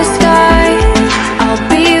the sky. I'll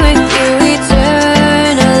be with you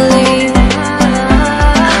eternally.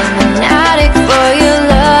 I'm an addict for your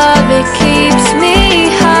love, it keeps me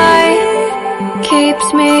high, keeps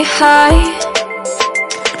me high.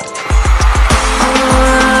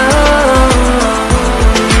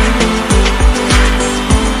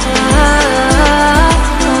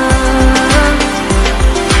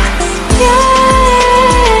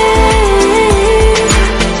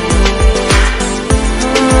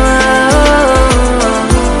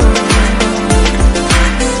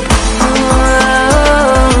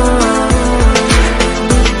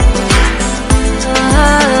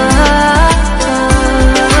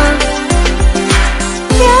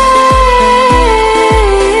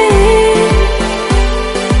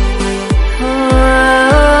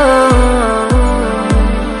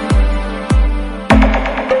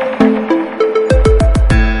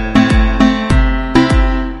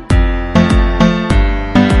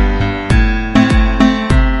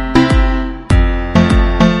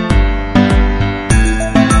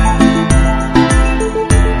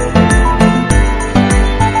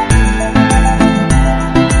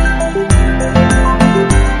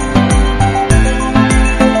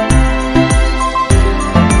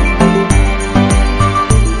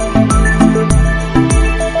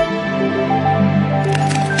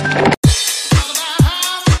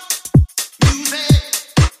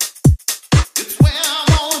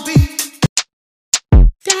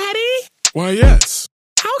 Why, yes.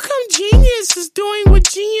 How come Genius is doing what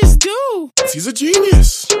Genius do? He's a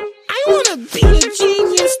genius. I want to be a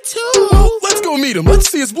genius too. Well, let's go meet him. Let's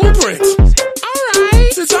see his blueprint.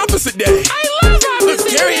 Alright. It's opposite day. I love opposite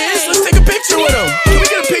Look, there he day. is. Let's take a picture with him. Can we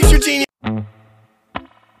get a picture, Genius?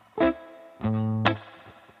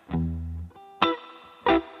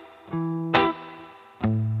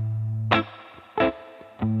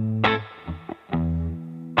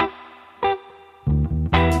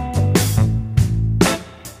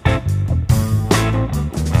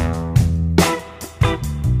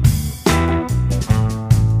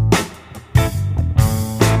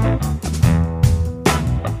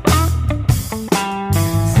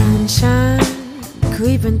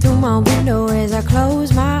 Creeping through my window as I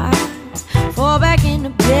close my eyes. Fall back into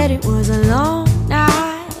bed, it was a long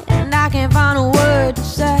night, and I can't find a word to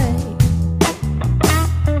say.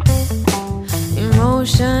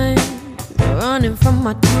 Emotions running from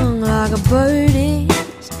my tongue like a bird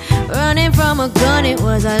is running from a gun. It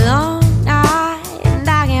was a long night, and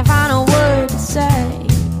I can't find a word to say.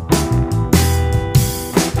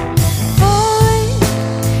 Falling,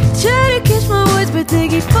 try to catch my words, but they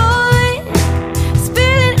keep falling.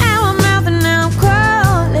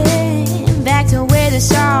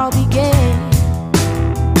 This all began.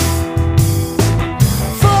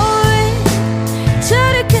 Falling, try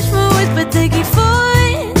to catch my words, but they keep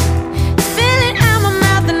falling. Spilling out my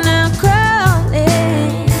mouth and I'm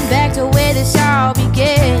crawling back to where this all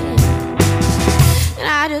began. And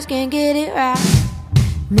I just can't get it right.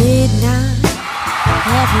 Midnight,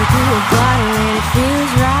 halfway through a bottle and it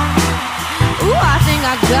feels right. Ooh, I think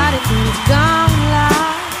I got it, but it's gone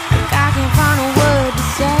live. I can't find a word to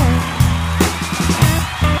say.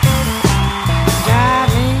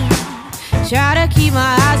 Try to keep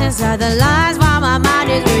my eyes inside the lines while my mind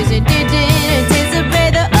is racing. Didn't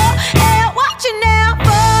anticipate the hey, watching now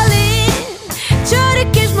falling. Try to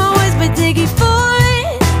catch my words, but they keep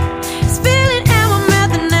falling. Spilling out my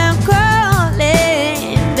mouth and I'm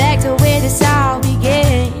crawling back to where this all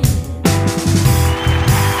began.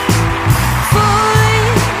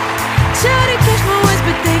 Falling, try to catch my words,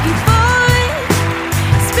 but they keep falling.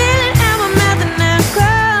 Spilling out my mouth and I'm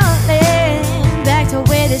crawling back to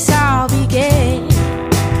where this all began.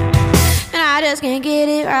 And I just can't get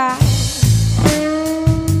it right.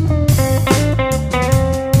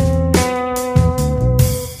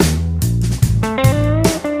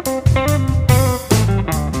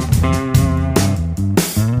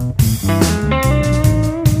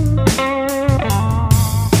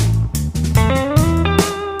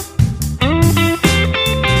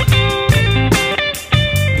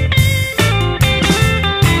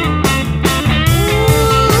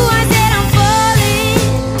 Ooh, I said I'm falling,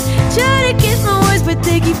 try to kiss my words, but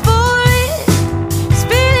they keep falling.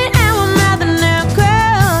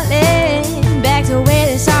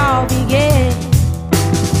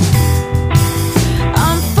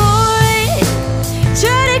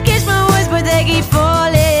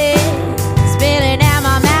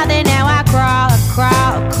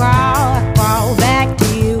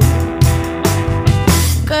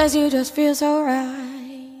 feels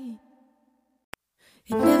alright.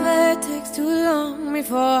 It never takes too long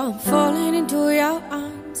before I'm falling into your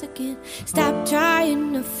arms again. Stop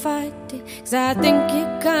trying to fight it, 'cause I think you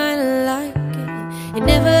kinda like it. It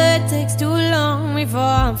never takes too long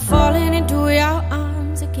before I'm falling into your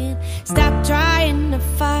arms again. Stop trying to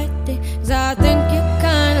fight it, 'cause I think you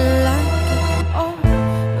kinda like it. Oh,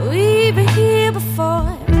 we've been here before,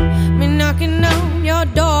 me knocking on your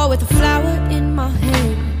door with a flower in my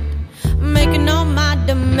hand, making all my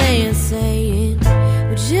demands, saying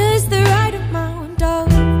we're just the right amount of,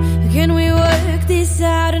 can we work this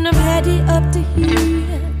out? And I've had it up to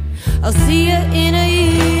here. I'll see you in a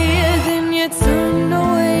year. Then you turn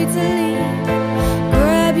away to leave,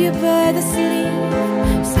 grab you by the sleeve,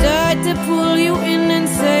 start to pull you in and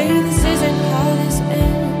say this isn't how this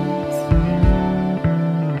ends.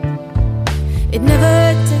 It never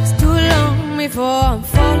takes too long before I'm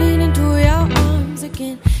falling into your arms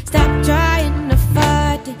again. Stop trying to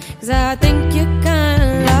fight it, 'cause I think you kinda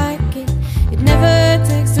like it. It never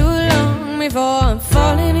takes too long before I'm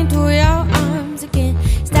falling into your arms again.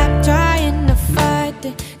 Stop trying to fight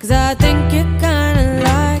it, 'cause I think you kinda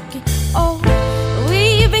like it. Oh,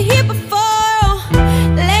 we've been here before,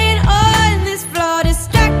 laying on this floor,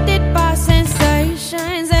 distracted by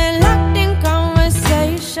sensations and locked in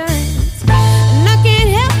conversations. And I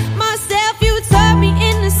can't help myself, you turn me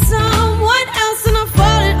into someone else, and I'm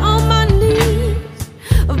falling on my knees,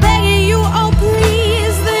 begging you, oh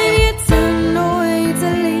please. Then you turn away to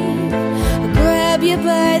leave, I grab you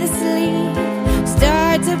by the sleeve,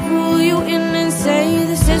 start to pull you in and say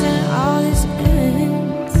this isn't how this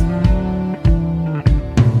ends.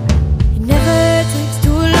 It never takes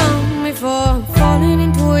too long before I'm falling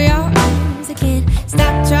into your arms again.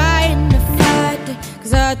 Stop trying to fight it,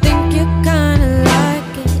 'cause I think you kinda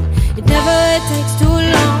like it. It never takes too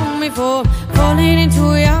long before I'm falling into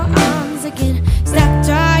your arms again. Stop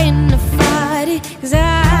trying to fight it, 'cause I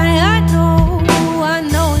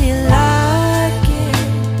know you like it,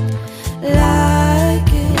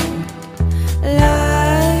 like it,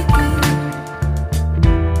 like it.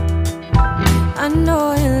 I know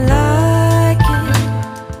you like it,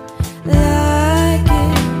 like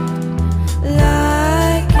it,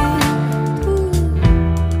 like it. Ooh.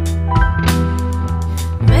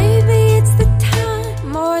 Maybe it's the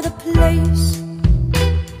time or the place.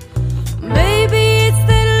 Maybe it's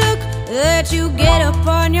the look that you get up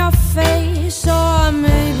on your face. Or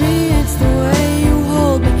maybe it's the way you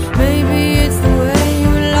hold me. Maybe it's the way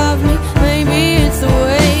you love me. Maybe it's the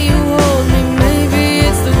way you hold me. Maybe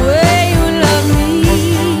it's the way you love me.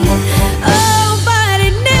 Oh, but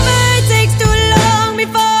it never takes too long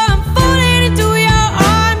before I'm falling into your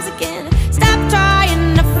arms again. Stop trying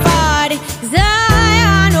to fight it, 'cause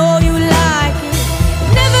I know you like it. It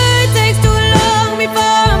never takes too long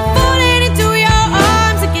before I'm falling into your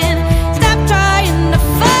arms again. Stop trying to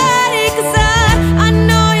fight it, 'cause I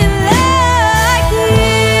know you like it.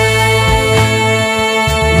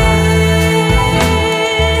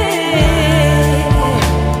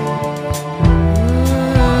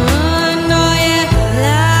 I know you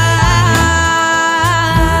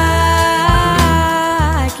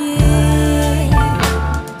like it.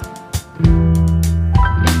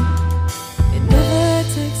 It never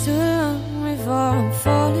takes too long before I'm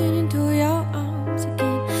falling into your arms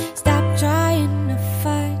again. Stop trying to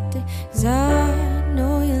fight it, 'cause I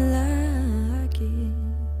know you like it.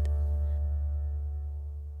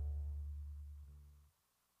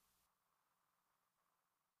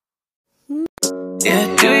 Yeah,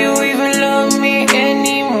 do you even love me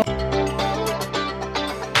anymore?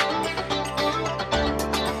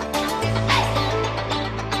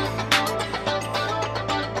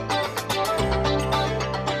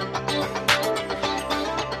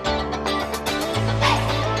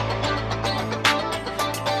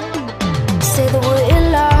 Say that we're in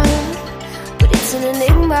love, but it's an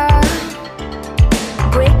enigma.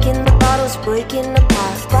 Breaking the bottles, breaking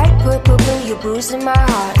apart. Bright purple blue, you're bruising my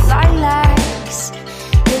heart. Lilacs,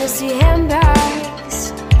 Hennessy handbags.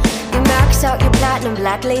 You max out your platinum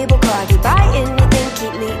black label card. You buy anything,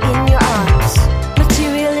 keep me in your arms.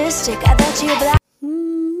 Materialistic, I bet you're black.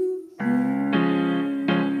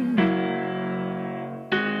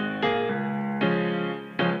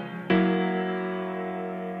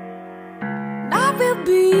 I will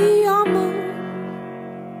be your moon,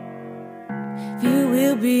 you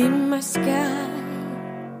will be my sky,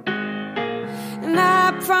 and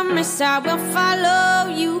I promise I will follow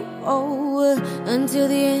you until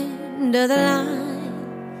the end of the line.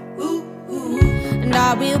 And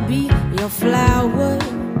I will be your flower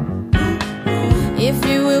if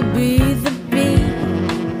you will be the bee.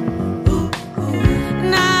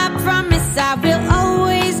 And I promise 'cause I will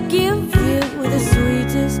always give you the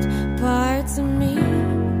sweetest parts of me.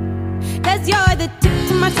 'Cause you're the tip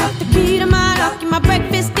to my top, the key to my lock, you're my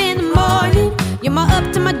breakfast in the morning. You're my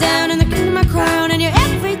up to my down and the king of my crown, and you're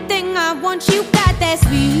everything I want. You got that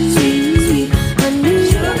sweet, sweet, sweet honey,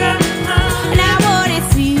 sugar, and I want it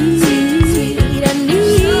sweet, sweet, sweet honey.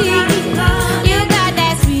 You got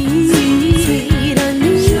that sweet, sweet, sweet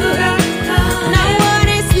honey, sugar, and I want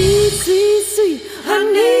it sweet, sweet, sweet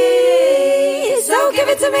honey. So give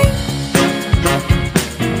it to me.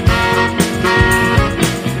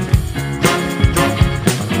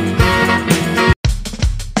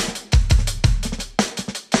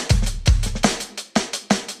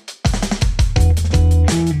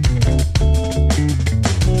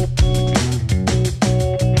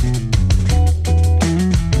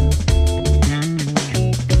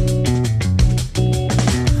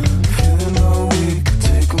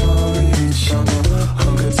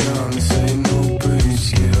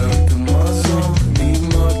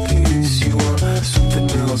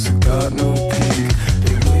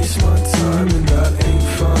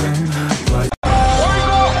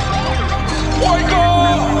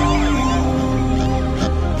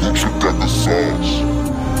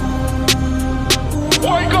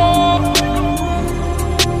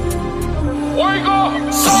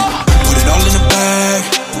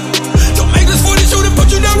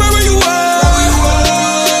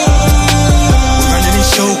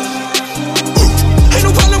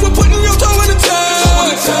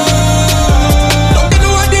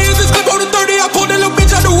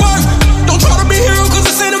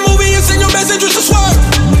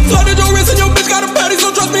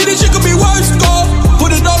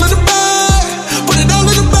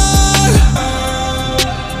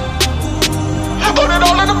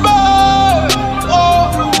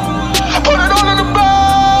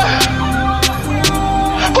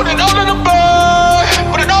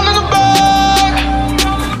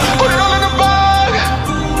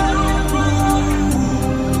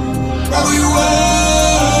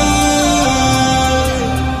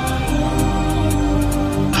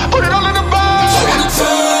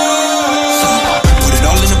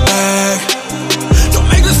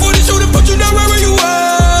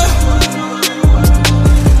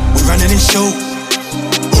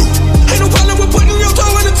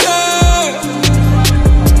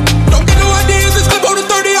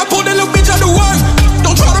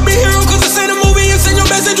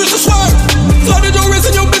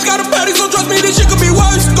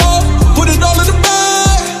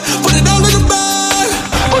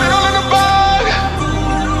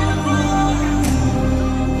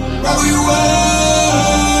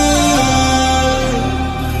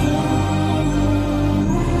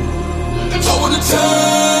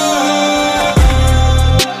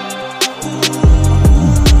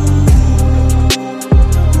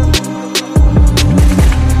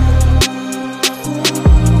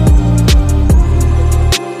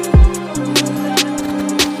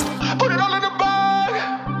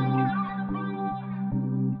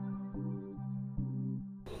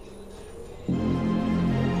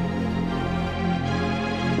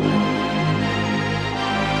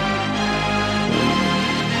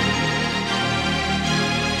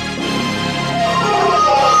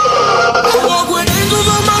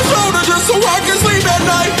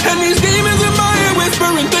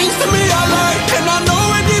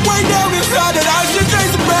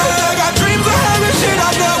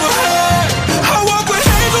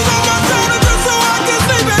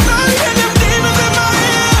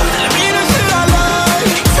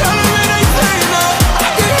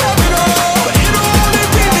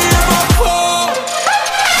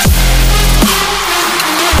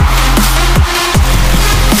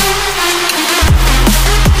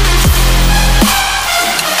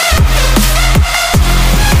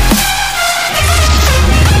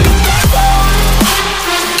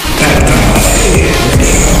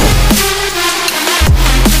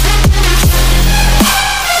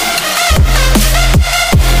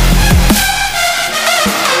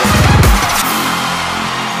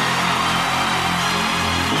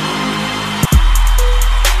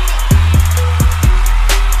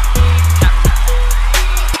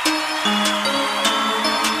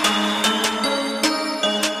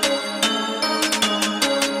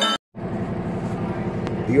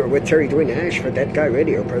 You are with Terry Dwayne Ashford, That Guy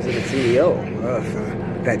Radio, President CEO of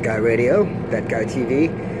That Guy Radio, That Guy TV,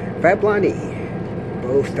 Fat Blondie,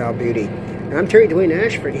 Bow Style Beauty. And I'm Terry Dwayne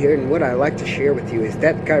Ashford here, and what I like to share with you is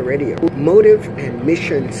That Guy Radio. Motive and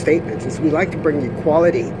mission statements is we like to bring you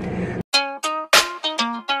quality.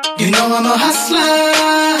 You know I'm a hustler,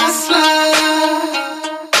 hustler.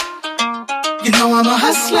 You know I'm a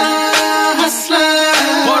hustler.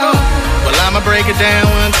 break it down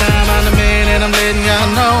one time. I'm the man and I'm letting y'all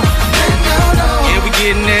know. Yeah, we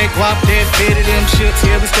getting that guap, that fitted, them chips.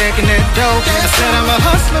 Yeah, we stacking that dough. I said I'm a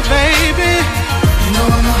hustler, baby. You know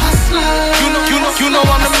I'm a hustler. You know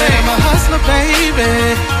I'm the man. I'm a hustler, baby.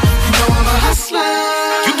 You know I'm a hustler.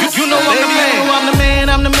 You know I'm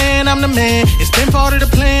the man. I'm the man. It's been part of the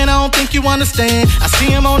plan, I don't think you understand. I see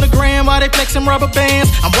him on the gram while they flexing rubber bands.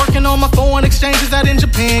 I'm working on my foreign exchanges out in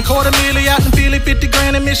Japan. $250,000 out in Philly, 50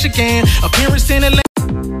 grand in Michigan. Appearance in Atlanta.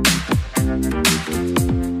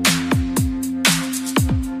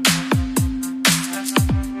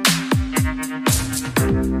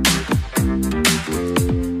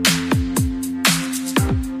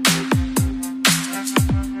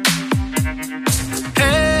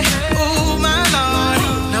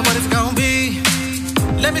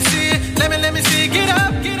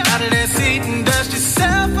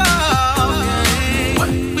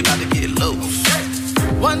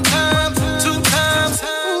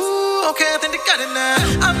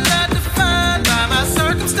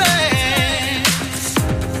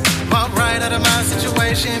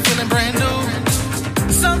 Feeling brand new.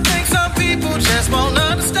 Some people just won't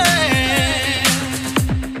understand.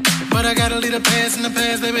 But I got a little past in the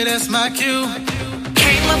past, baby, that's my cue.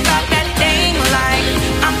 Came about that thing like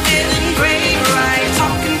I'm feeling great, right?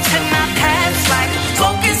 Talking to my past like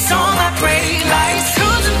focus on my great lights.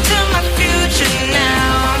 Cruising to my future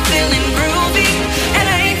now. I'm feeling groovy and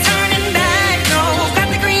I ain't turning back, no. Got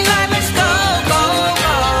the green light, let's go, go,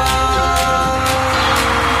 go.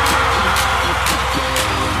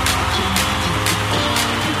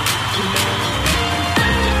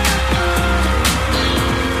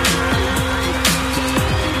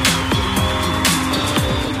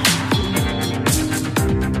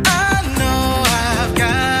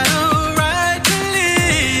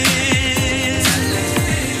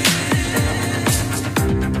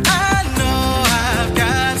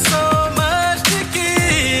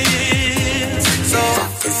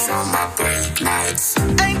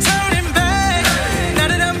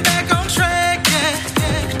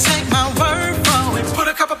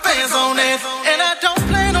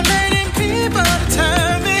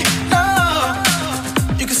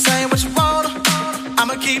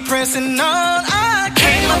 Pressing on, I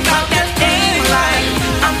came about that thing like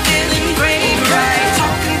I'm feeling great, right?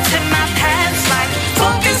 Talking to my past like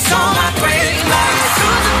focus on my great lights.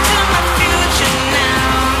 Cruising to my future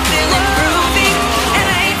now. I'm feeling groovy and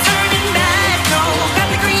I ain't turning back, no. Got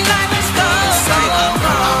the green light, let's go. Say I'm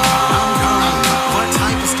gone. What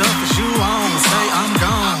type of stuff is you on? Say I'm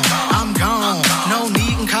gone. No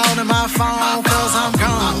need in calling my phone, cause I'm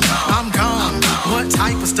gone. What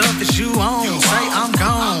type of stuff is you on? Say I'm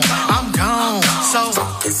gone. So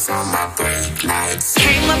focus on my break lights.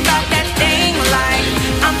 Came about that thing like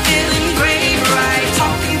I'm feeling great, right?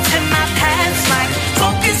 Talking to my past like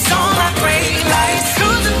focus on my great lights.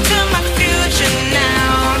 Cruising to my future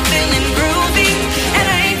now. I'm feeling groovy and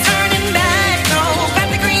I ain't turning back, no.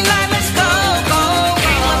 Got the green light, let's go, go.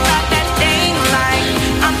 Came about that thing like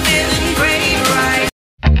I'm feeling great, right?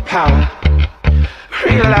 Power,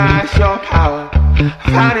 realize your power.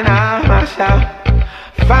 Finding out myself.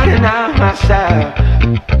 Finding out myself,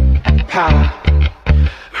 power,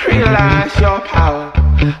 realize your power.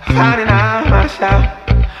 Finding out myself,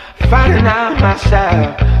 finding out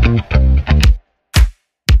myself.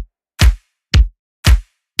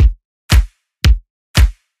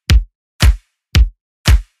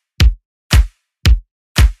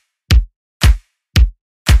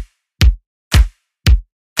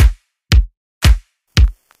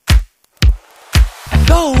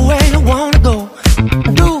 Go where you wanna go.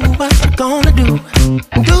 Do what you gonna do.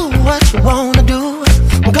 Do what you wanna do.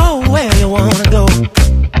 Go where you wanna go.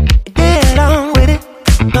 Get on with it.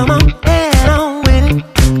 Come on, get on with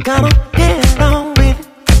it. Come on, get on with it.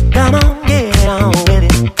 Come on, get on with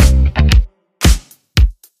it.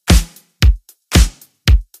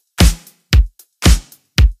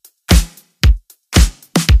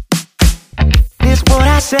 It's what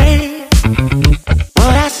I say.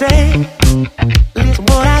 What I say. Listen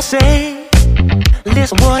what I say.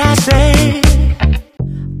 Listen what I say.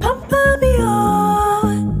 Pampa me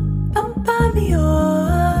on, pampa me on.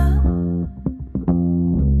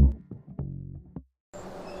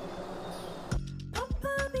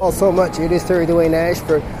 All so much. It is Terry Dwayne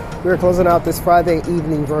Ashford. We're closing out this Friday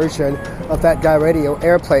evening version of That Guy Radio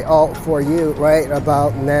Airplay, all for you right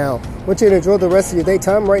about now. I want you to enjoy the rest of your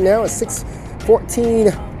daytime. Right now it's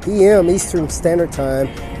 6:14 p.m. Eastern Standard Time,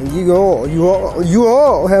 and you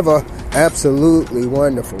all have a absolutely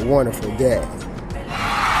wonderful day.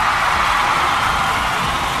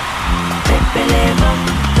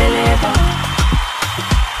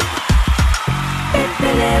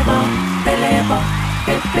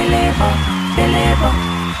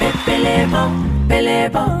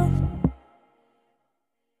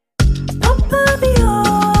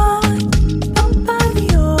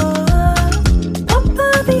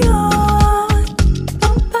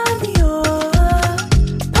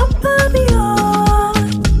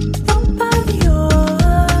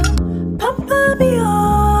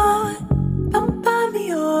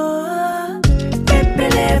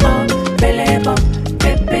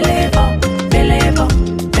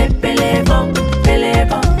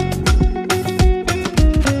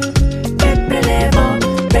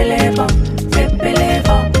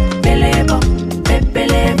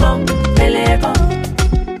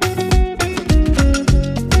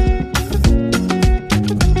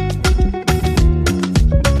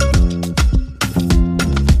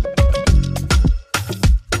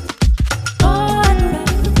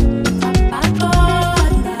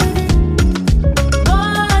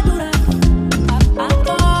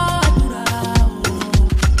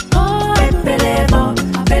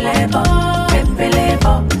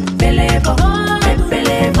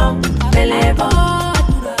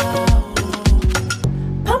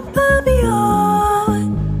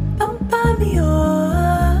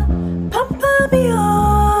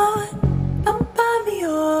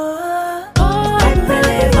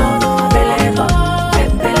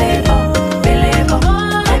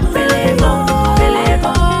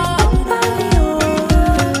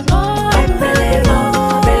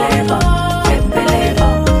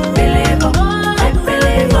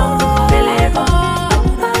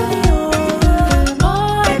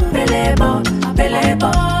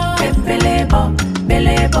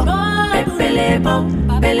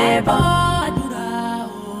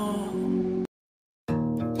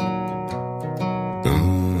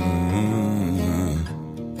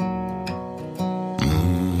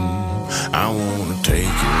 I wanna take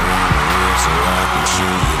you anywhere so I can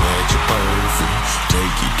show you that you're perfect.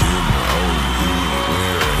 Take you to my old hood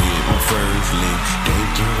where I hit my first lick.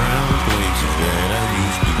 Take you around places that I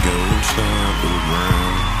used to go and stumble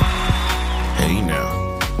around. Hey now,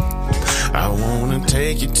 I wanna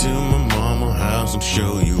take you to my mama's house and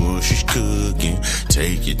show you what she's cooking.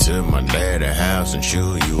 Take you to my daddy's house and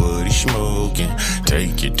show you what he's smoking.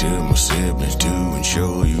 Take you to my siblings too and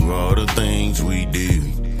show you all the things we do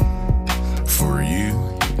for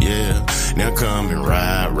you, yeah. Now come and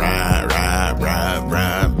ride,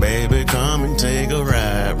 baby. Come and take a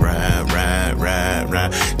ride.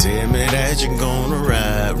 Tell me that you're gonna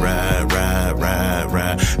ride.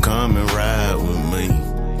 Come and ride with me.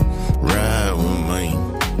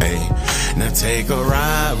 Hey, now take a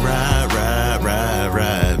ride,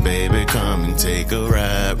 baby. Come and take a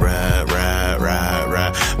ride.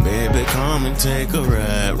 Baby, come and take a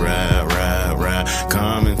ride.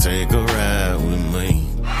 Come and take a ride with me.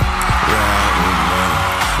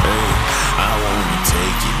 Hey, I wanna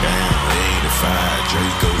take you down 85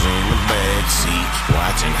 Dracos in the backseat,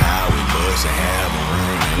 watching how we bust and have 'em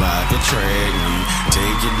running like a track meet.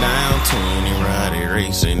 Take you down 20 Roddy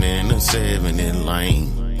racing in the 70 lane.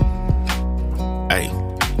 Hey,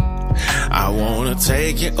 I wanna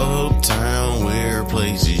take you uptown where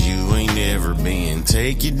places you ain't never been.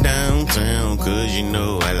 Take you downtown cause you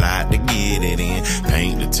know I like to get it in.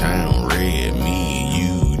 Paint the town red, me and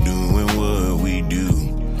you doing what we do.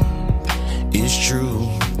 It's true.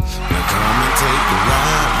 Now come and take a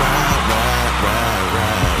ride.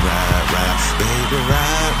 Baby,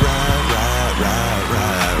 ride.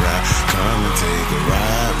 Come and take a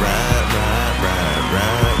ride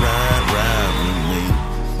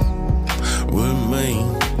with me.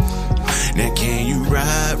 Now can you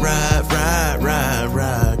ride,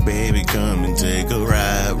 baby, come and take a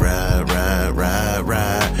ride.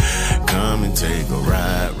 Come and take a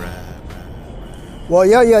ride. Well,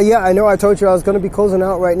 yeah. I know I told you I was going to be closing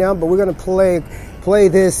out right now, but we're going to play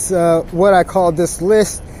this, what I call this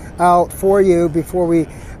list out for you before we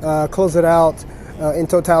close it out in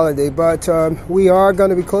totality. But we are going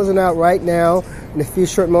to be closing out right now in a few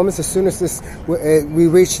short moments. As soon as we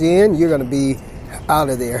reach the end, you're going to be out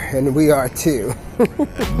of there, and we are too.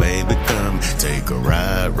 Baby, come take a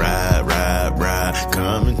ride.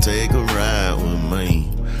 Come and take a ride with me.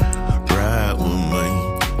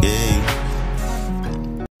 Yeah.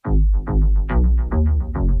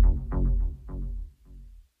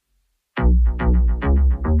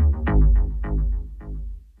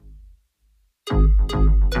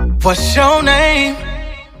 What's your name?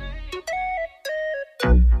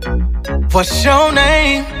 What's your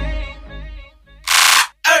name?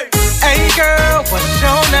 Hey girl, what's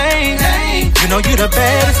your name? You know you the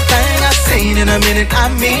baddest thing I've seen in a minute. I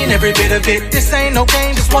mean every bit of it. This ain't no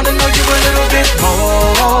game, just wanna know you a little bit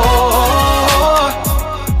more.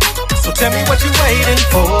 tell me what you waiting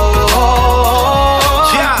for.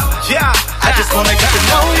 Yeah. I just wanna get to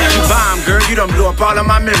know you. You bomb, girl, you done blew up all of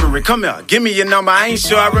my memory. Come here, give me your number, I ain't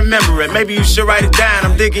sure I remember it. Maybe you should write it down,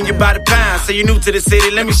 I'm digging you by the pound. Say you new to the city,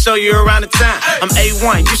 let me show you around the town. I'm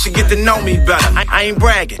A1, you should get to know me better. I ain't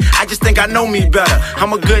bragging, I just think I know me better.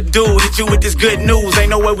 I'm a good dude, hit you with this good news. Ain't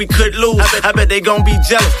no way we could lose, I bet they gon' be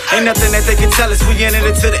jealous. Ain't nothing that they can tell us, we in it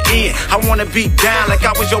to the end. I wanna be down like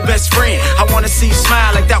I was your best friend. I wanna see you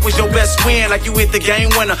smile like that was your best win. Like you hit the game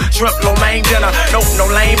winner, shrimp, no main dinner. Nope, no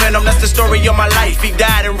lame in them, that's the story of my life. He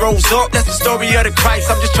died and rose up, that's the story of the Christ.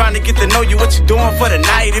 I'm just trying to get to know you, what you doing for the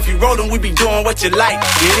night. If you rollin', we be doing what you like.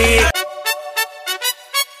 Get it?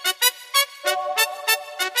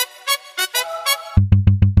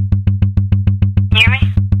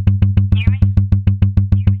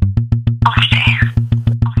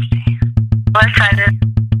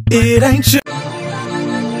 It ain't you.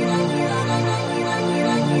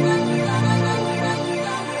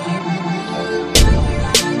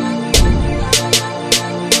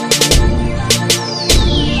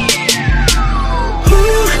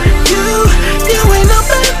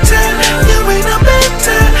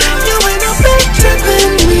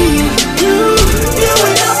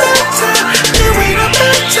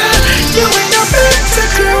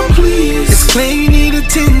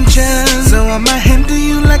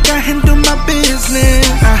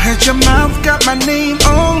 Your mouth got my name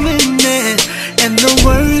all in it, and the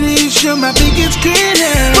word is you're my biggest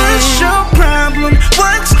critic. What's your problem?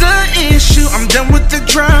 What's the issue? I'm done with the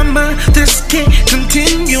drama. This can't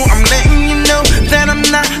continue. I'm letting you know that I'm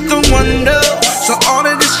not the one, no. So all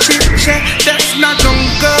of this chit chat, that's not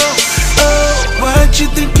gonna go. Oh, what you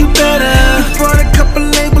think you better? You brought a couple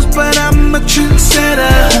labels, but I'm a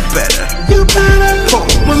trendsetter. Who better? You better. Oh,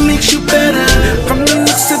 what makes you better? From the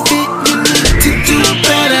looks of it, you need to do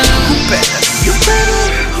better. Who better? You better.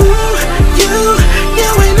 Ooh, you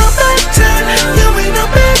ain't no better. You ain't no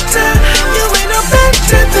better. You ain't no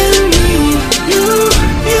better than me. You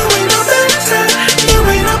ain't no better. You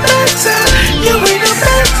ain't no better. You ain't no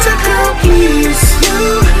better, girl, please.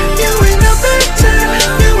 You ain't no better.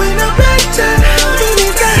 You ain't no better. You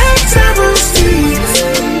need to have several seats.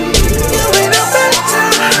 You ain't no better.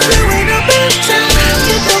 You ain't no better.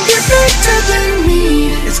 You don't get better than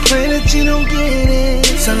me. It's clear that you don't get it,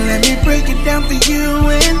 so let me break it down for you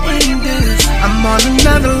and end this. I'm on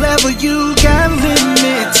another level, you got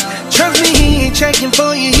limits. Trust me, he ain't checking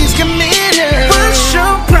for you, he's committed. What's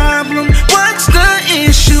your problem? What's the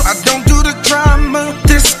issue? I don't do the drama.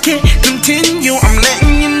 This can't continue. I'm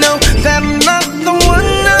letting you know that I'm not the one,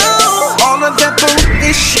 no. All of that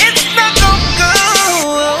bullshit, it's not gonna go.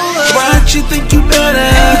 Why'd you think you better?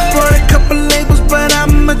 You brought a couple labels, but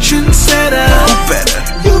I'm a trendsetter. Who better?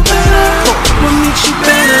 You better. What makes you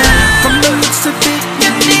better? From the looks of it, you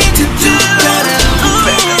need to do better. Who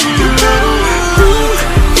better? You better.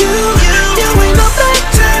 You ain't no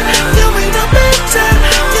better. You ain't no better.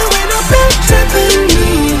 You ain't no better than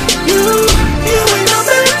me. You ain't no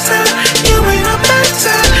better. You ain't no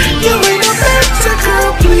better. You ain't no better,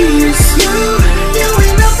 girl, please. You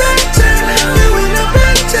ain't no better. You ain't no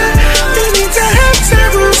better. You need to have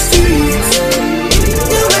several seats.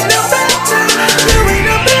 You ain't no better. You ain't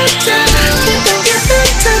no better. You don't get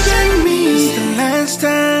better than me. It's the last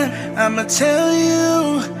time I'ma tell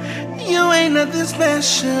you, you ain't nothing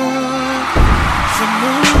special. So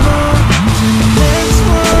move on to the next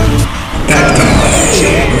one.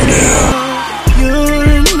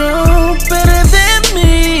 You're no better than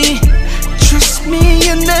me. Trust me,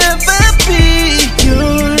 you'll never be.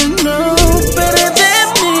 You're no better than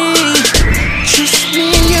me. Trust me,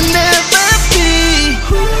 you'll never be.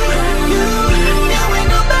 You ain't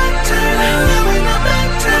no better. You ain't no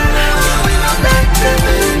better. You ain't no better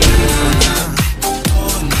than me.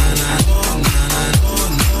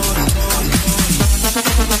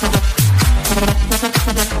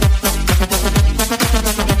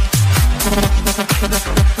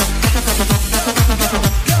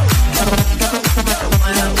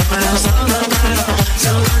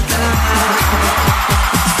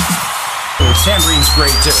 Tambourine's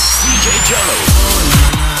great too. DJ Jello.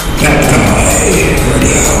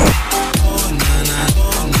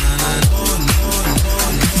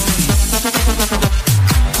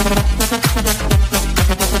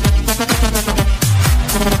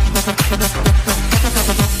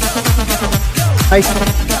 Nice.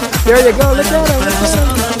 There you go. Look at them.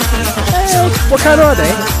 Hey, what kind are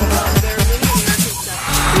they?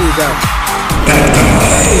 Here you go.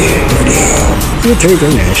 We'll take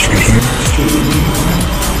an Ashford here.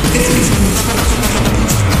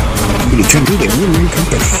 You can be the only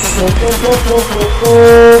company.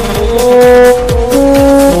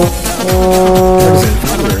 President,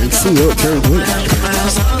 founder, and CEO of Terry Dwayne.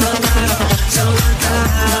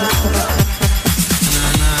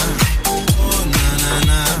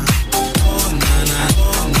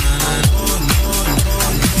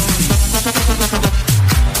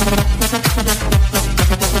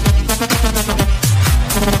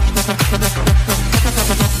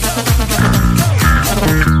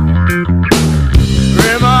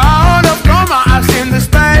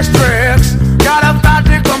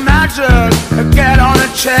 Get on a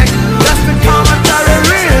check, just a commentary,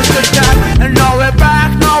 real to that. And now we're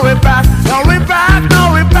back, now we're back, now we're back,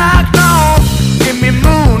 now we're back, now. Give me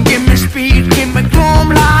moon, give me speed, give me gloom,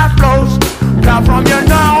 life flows. Down from your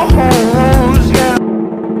nose, yeah.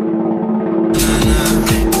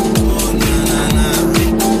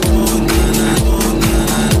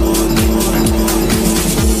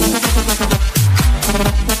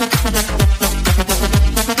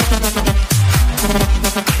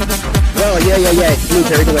 Yeah. It's me,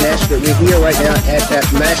 Terry Dwayne Ashford. We're here right now at that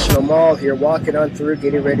National Mall here, walking on through,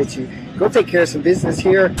 getting ready to go take care of some business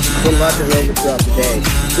here, then rock and roll throughout the day.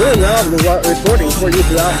 Doing well, we're reporting for you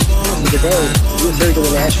throughout the day. We're Terry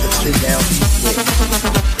Dwayne Ashford, StreetNOW.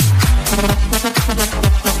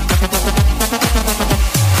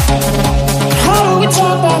 How do we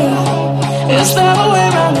talk about it? Is there a way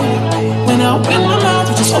around it? When I open my mouth,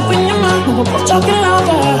 you just open your mouth. We're both talking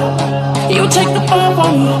louder. You take the ball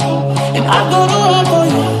from me, and I go to war for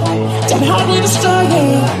you. Tell me how we destroy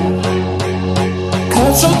it.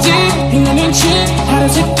 Cut so deep, in an inch, how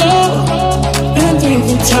does it go? And 3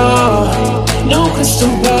 feet tall, no crystal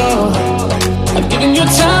ball. I'm giving you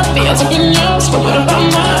time, the odds have been yours, but what about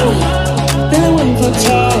mine? Been 1 foot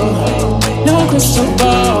tall, no crystal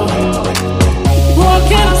ball. What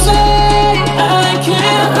can I say? I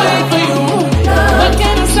can't wait for you. What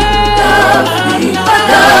can I say?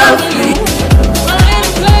 Love me.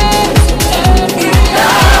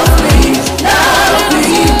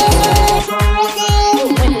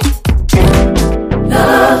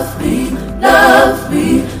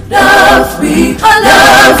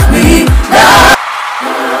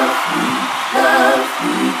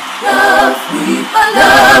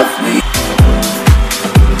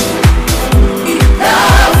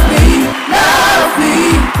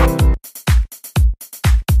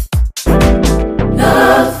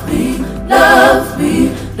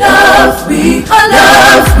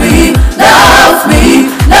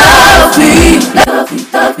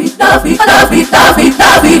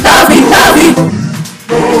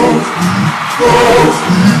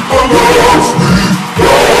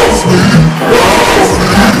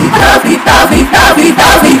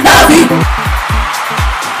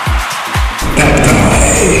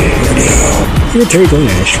 You're Terry Dwayne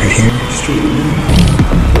Ashford right here.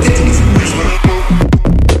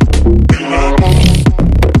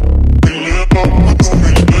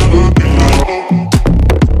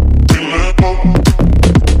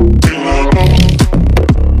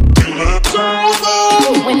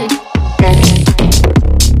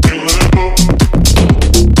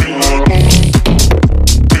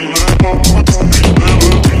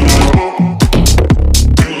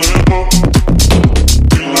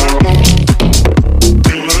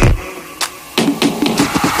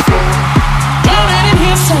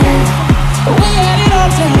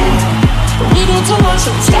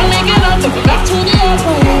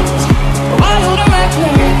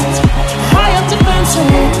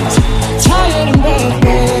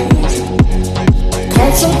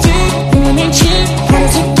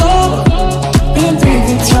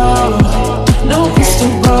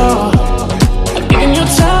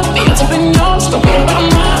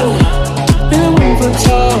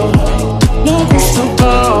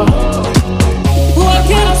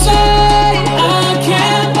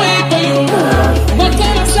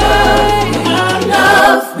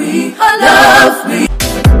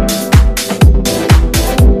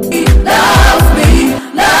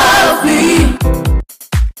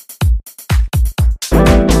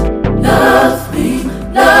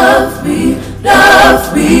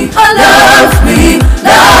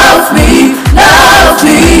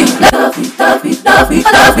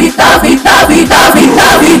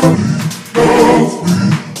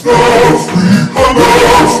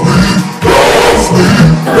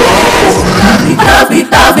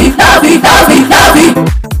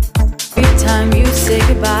 Every time you say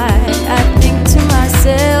goodbye, I think to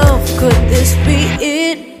myself, could this be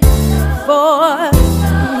it for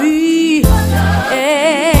me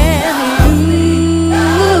and you?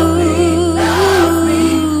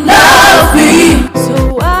 Love me. So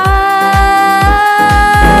why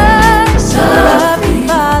should I be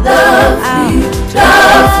bothered?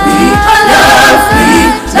 Love me, love me, love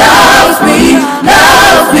me, love me.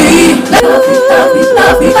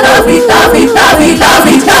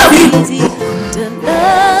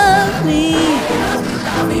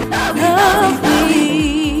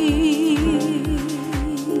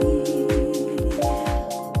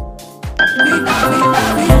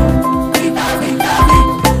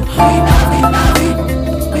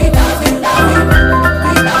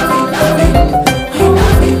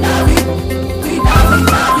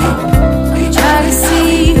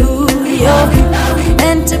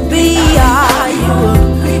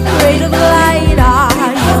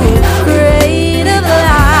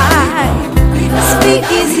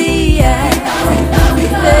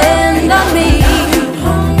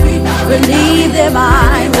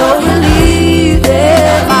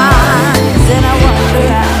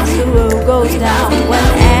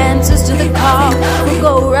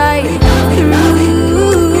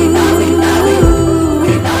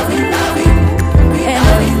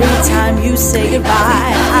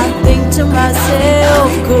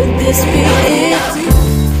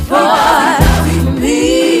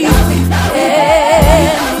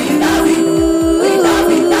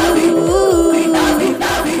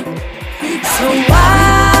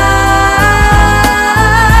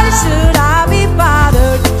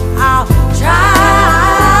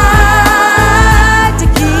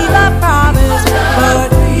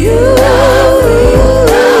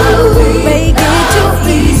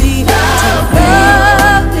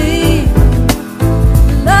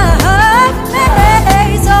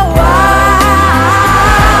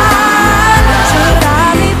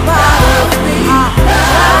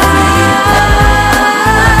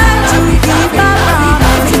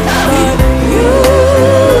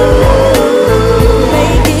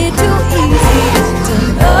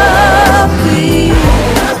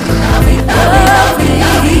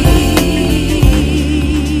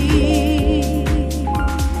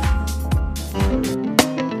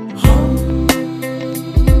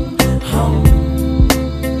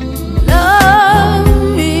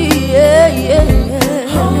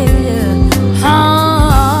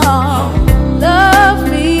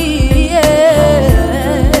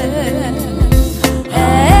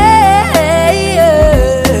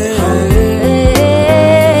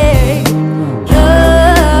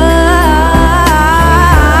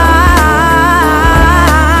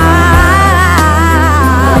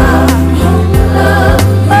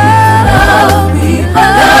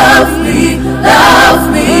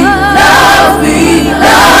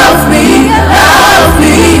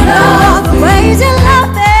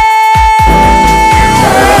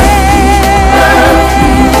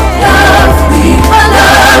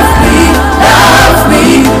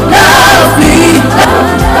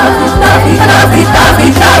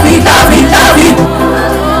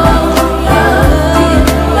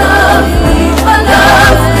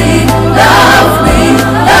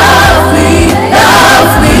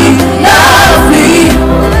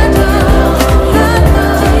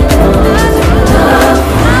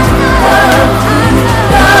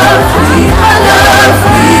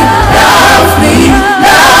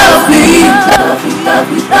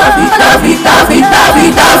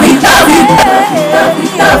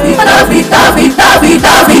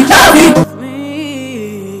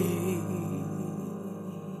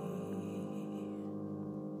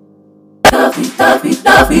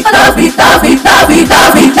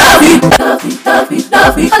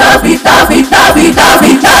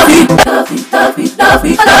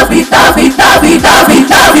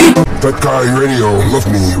 That Guy Radio Love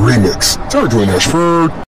Me Remix. Sorry, Dwayne Ashford.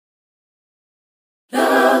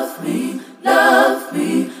 Love me, love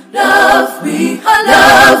me, love me,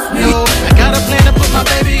 love me. I got a plan to put my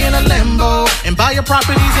baby in a Lambo and buy her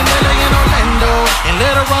properties in LA and Orlando and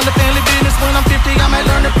let her run the family business. When I'm 50, I might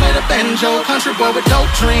learn to play the banjo. Country boy with dope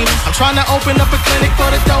dreams. I'm trying to open up a clinic for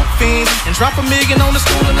the dope fiends and drop $1 million on the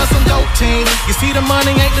school and us some dope teams. You see, the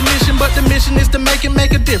money ain't the mission, but the mission is to make it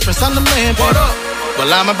make a difference. I'm the man. What up? Well,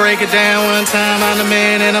 I'ma break it down one time. I'm the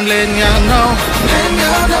man and I'm letting y'all know.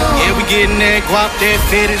 Yeah, we getting that guap, that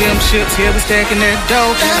fitted, them chips. Yeah, we stacking that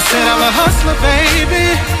dough. I said I'm a hustler,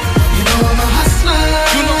 baby. You know I'm a hustler.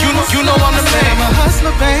 You know I'm the man. I'm a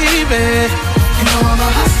hustler, baby. You know I'm a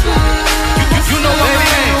hustler. You know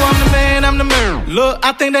I'm the man, I'm the man. Look,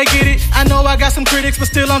 I think they get it. I know I got some critics, but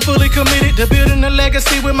still I'm fully committed to building a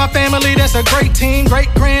legacy with my family. That's a great team. Great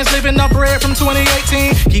grands living off bread from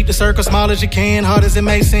 2018. Keep the circle small as you can, hard as it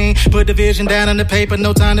may seem. Put the vision down on the paper,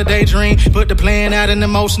 no time to daydream. Put the plan out in the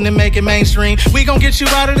motion and make it mainstream. We gon' get you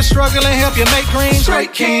out of the struggle and help you make green.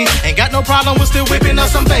 Straight king, ain't got no problem with still whipping up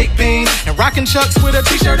some baked beans and rocking chucks with a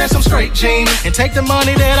t-shirt and some straight jeans. And take the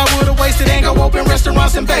money that I would've wasted and go open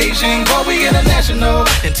restaurants in Beijing. Boy, we in a international.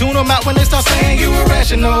 And tune them out when they start saying you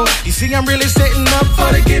irrational. You see, I'm really setting up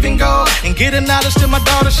for the give and go. And getting knowledge to my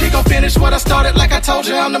daughter, she gon' finish what I started. Like I told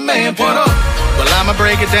you, I'm the man. What up? Well, I'ma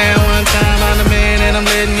break it down one time. I'm the man and I'm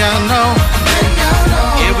letting y'all know.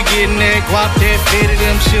 Yeah, we getting that guap, that fitted,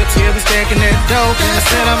 them chips. Yeah, we stacking that dough. I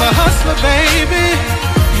said I'm a hustler, baby.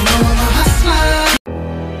 You know I'm a hustler.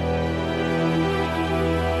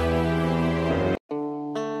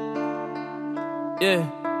 Yeah,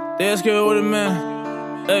 they ask you what it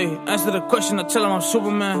man. Hey, answer the question, I tell them I'm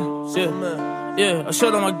Superman. Yeah, I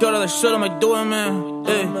show them my daughter, I show them I do it, man.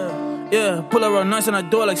 Hey, yeah, pull her real nice and I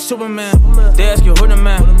do it like Superman. They ask you who the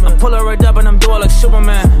man. I pull her right up and I'm doing like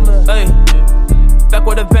Superman. Hey, back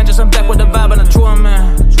with the vengeance, I'm back with the vibe and I'm true,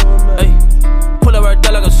 man. Hey, pull her right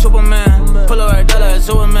down like a Superman. Pull her right down like a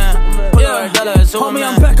Superman. Pull her right down like a Superman.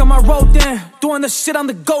 Homie, I'm back on my road then. Doing the shit, I'm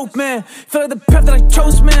the GOAT, man. Feel like the path that I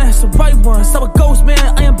chose, man. It's the right one, so it goes, man.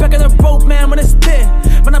 I am back on the road, man, when it's dead.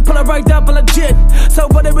 When I pull it right down, but legit. So,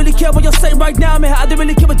 but they really care what you say right now, man. I don't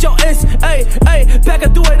really care what your is. Hey, back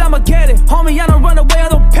and do it, I'ma get it. Homie, I don't run away, I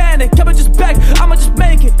don't panic. Keep it just back, I'ma just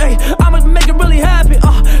make it. Hey, I'ma make it really happen.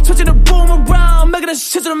 Switching the boom around, making the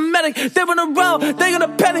shit dramatic. They run around, they gonna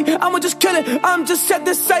panic. I'ma just kill it, I'm just set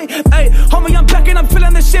to say. Hey, homie, I'm back and I'm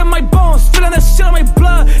feeling this shit in my bones. Feeling this shit in my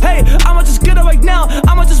blood. Hey, I'ma just get it right now.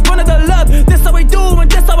 I'ma just run to the love. This how we do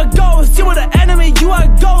and this how it goes. You are the enemy, you are a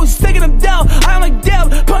ghost. Taking them down, I'm like damn.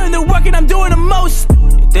 Putting the work and I'm doing the most.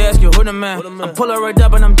 They ask you who the man. I'm pulling right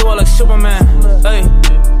up and I'm doing like Superman. Hey,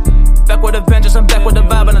 back with the vengeance, I'm back with the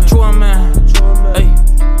vibe and I'm true, man. Hey,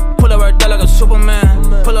 pull it right down like a Superman.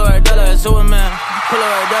 Pull it right down like a Superman. Pull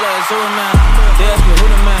it right down like a Superman. They ask you who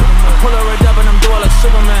the man. I'm pulling right up and I'm doing like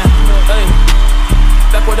Superman. Hey,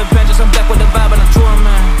 back with the vengeance, I'm back with the vibe and I'm true,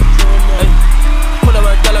 man. Hey, pull it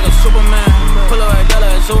right down like a Superman. Pull it right down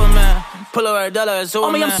like a Superman. Pull it right down like a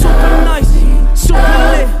Superman. Homie, I'm super nice, super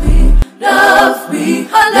lit. Love me,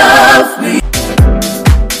 love me.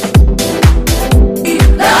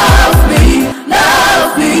 Love me,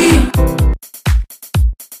 love me.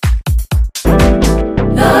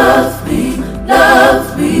 Love me,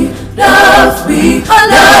 love me, love me,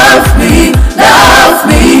 love me, love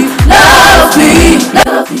me, love me,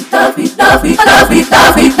 love me, love me, love me,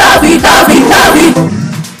 love me,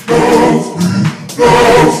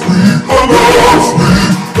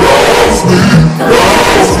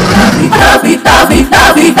 love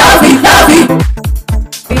me, love me, love me, love me.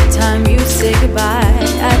 Every time you say goodbye,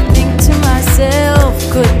 I think to myself,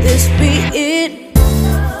 could this be it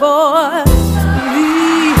for me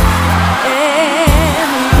and you?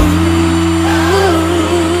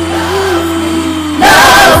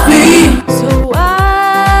 Love me. So why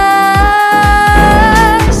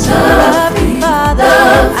should I be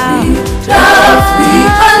bothered? Love me,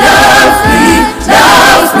 love me, love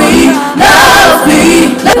me, love me, love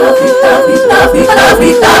me, love me, love me, love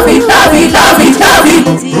me, love me, love me, love me, love me.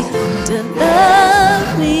 To love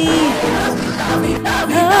me, love me,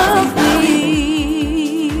 love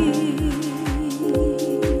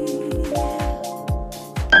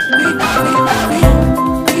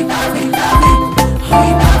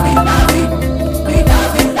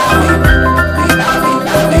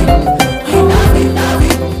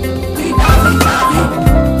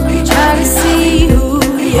try to see who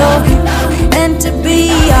you're meant to be.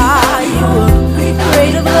 Are you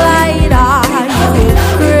afraid of light? Are you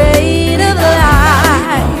afraid of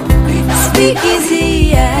light? Speak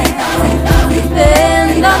easy and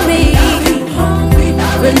depend on me.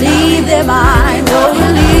 Relieve their minds, oh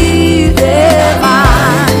relieve their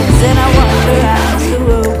minds. And I wonder as the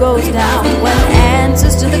road goes down, when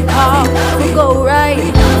answers to the call will go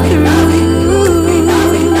right through.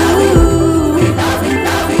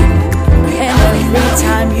 And every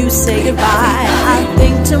time you say goodbye, I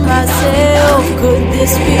think to myself, could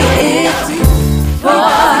this be it for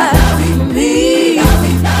me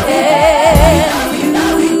and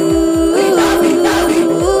you?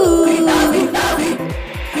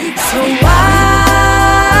 So why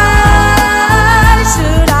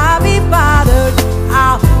should I be bothered?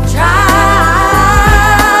 I'll try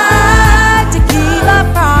to keep my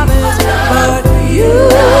promise, but you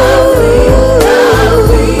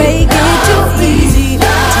make it too easy to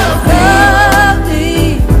love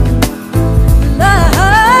me,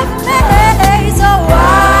 love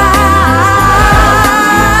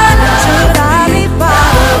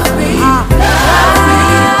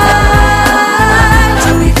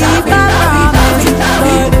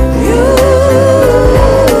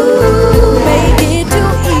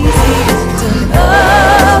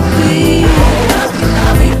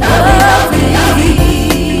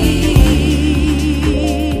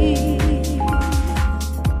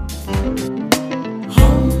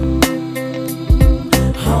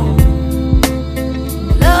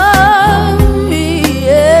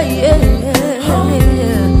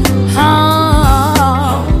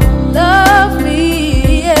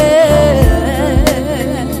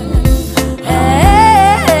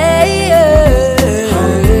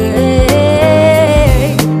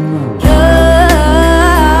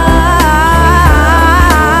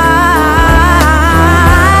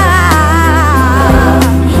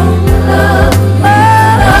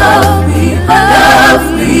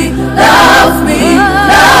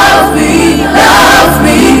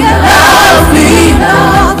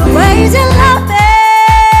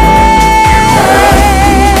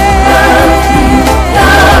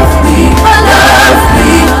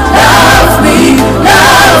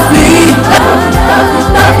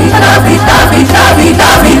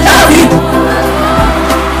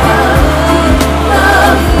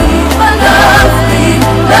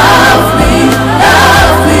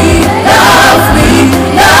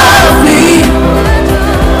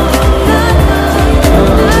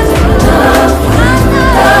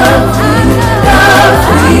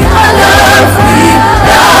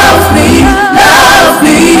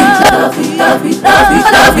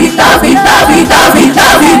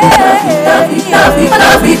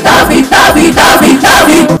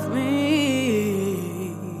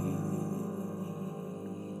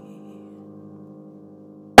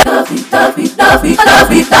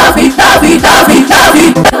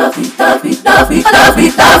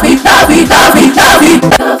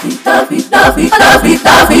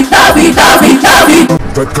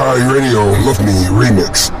My Radio, Love Me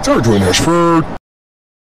Remix. Sorry, Dwayne Ashford.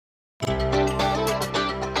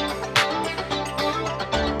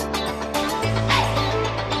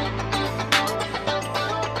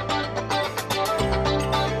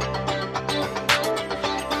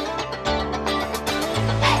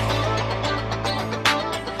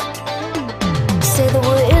 Say that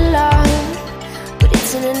we're in love, but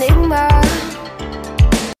it's an enigma.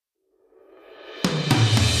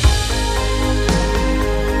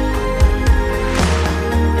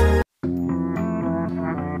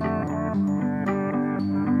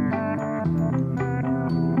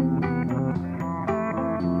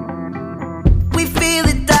 We feel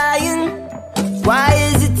it dying. Why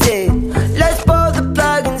is it dead? Let's pull the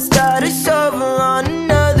plug and start us over on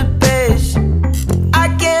another page. I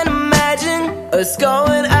can't imagine us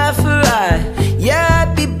going eye for eye. Yeah,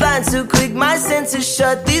 I'd be blind so quick, my senses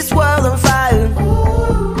shut this world on fire.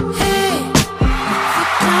 Hey, for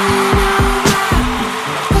crying out loud,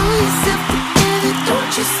 pull yourself together,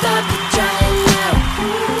 don't you stop it trying now.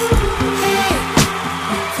 Hey,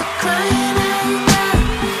 for crying out loud,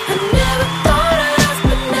 I never thought I'd ask,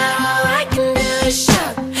 but now all I can do is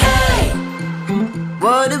shout. Hey,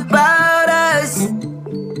 what about us?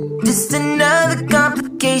 Just another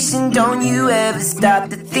complication, don't you ever stop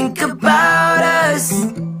to think about us.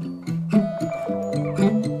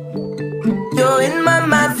 You're in my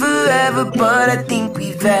mind forever, but I think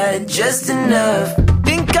we've had just enough.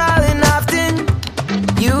 Been calling often,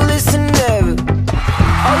 you listen never.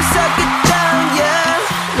 Oh, suck it down, yeah,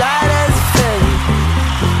 light as a feather.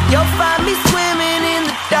 You'll find me swimming in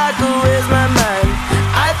the dark, but where's my mind?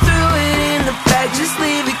 I threw it in the bag, just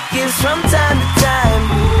leave it gifts from time to time.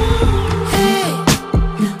 Hey,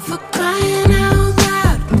 for crying out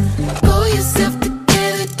loud, pull yourself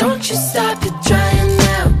together, don't you stop, you're trying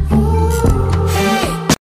now. Hey,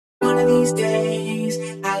 one of these days,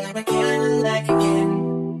 I'll light my Cadillac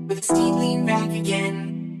again, with a steam lean back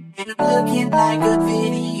again, and I'm looking like a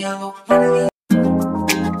video. One of these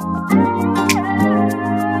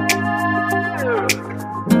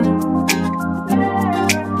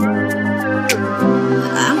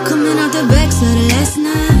I'm coming out the backside of last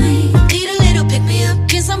night. Need a little pick me up.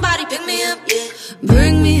 Can somebody pick me up? Yeah.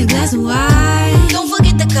 Bring me a glass of wine. Don't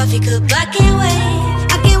forget the coffee cup. I can't wait.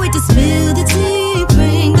 I can't wait to spill the tea.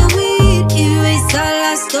 Bring the weed. Erase all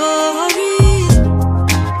our stories.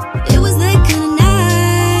 It was that kind of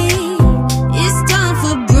night. It's time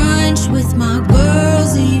for brunch with my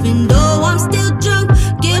girls. Even though I'm still drunk,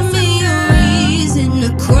 give me a reason to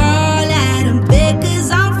crawl out of bed, 'cause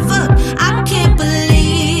I'm fucked. I can't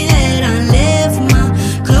believe that I left my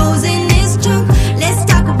clothes in this trunk. Let's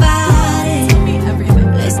talk about it.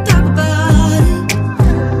 Let's talk about it.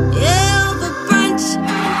 Yeah, over brunch.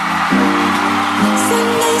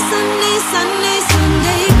 Sunday, Sunday, Sunday,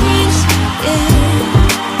 Sunday brunch. Yeah.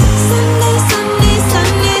 Sunday, Sunday,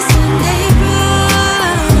 Sunday, Sunday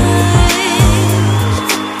brunch.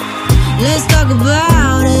 Let's talk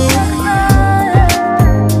about it.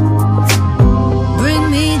 Bring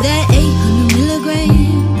me that 800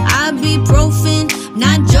 milligram ibuprofen,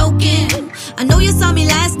 not joking. I know you saw me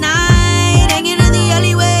last night, hanging in the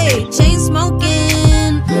alleyway, chain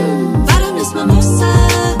smoking. Bottomless mimosa,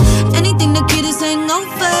 anything to keep this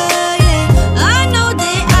hangover. Yeah, I know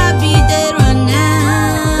that I'd be dead right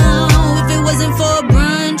now if it wasn't for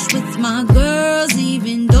brunch with my girls.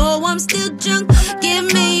 Even though I'm still drunk, give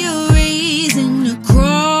me a reason to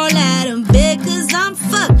crawl out of bed, 'cause I'm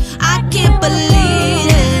fucked. I can't believe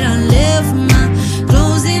that I left my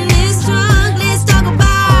clothes in this trunk. Let's talk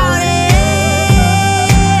about it.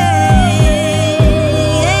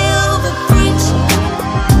 Yeah, over brunch.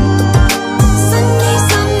 Sunday,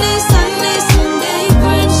 Sunday, Sunday, Sunday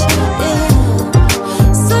brunch. Yeah.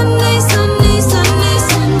 Sunday, Sunday, Sunday,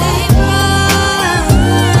 Sunday brunch.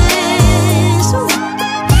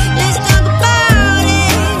 Let's talk about it.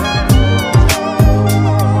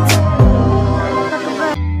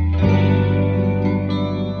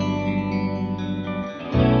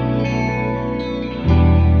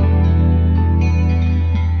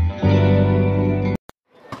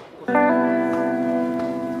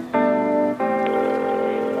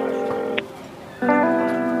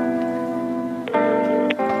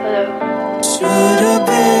 Should've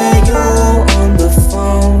been you on the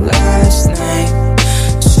phone last night.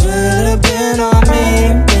 Should've been on me,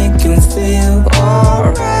 make you feel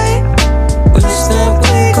alright. Wish that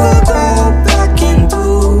we could go back and do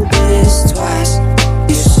this twice.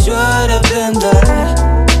 You should've been there,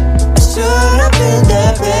 I should've been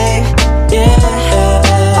there, babe. Yeah.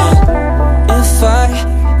 If I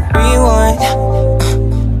rewind,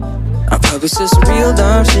 I probably said some real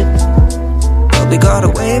dumb shit. we got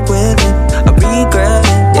away with it. I regret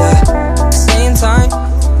it, yeah. At the same time,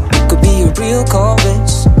 you could be a real cold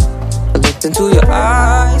bitch. I looked into your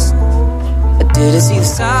eyes, I didn't see the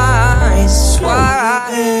signs.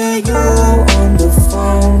 Why you on the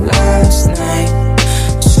phone last night?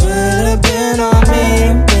 Should've been on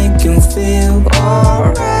me, make you feel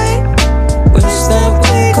alright. Wish that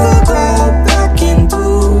we could go back and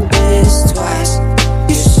do this twice.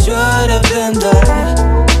 You should've been there,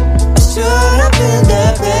 I should've been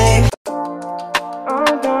there, babe.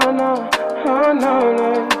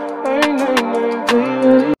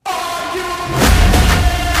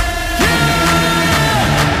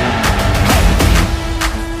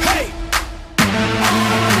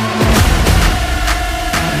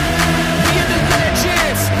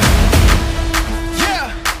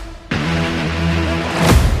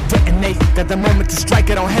 Got the moment to strike,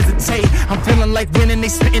 I don't hesitate. I'm feeling like winning, they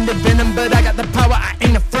spitting the venom, but I got the power, I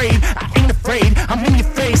ain't afraid. I ain't afraid, I'm in your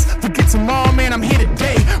face. Forget tomorrow, man, I'm here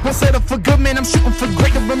today. Won't settle for good, man, I'm shooting for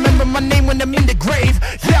great. To remember my name when I'm in the grave.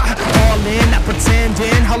 Yeah, all in, not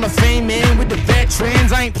pretending. Hall of Fame in with the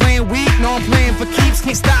veterans. I ain't playing weak, no, I'm playing for keeps.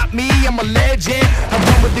 Can't stop me, I'm a legend. I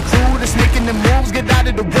run with the crew that's making the moves. Get out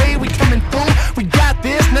of the way, we coming through. We got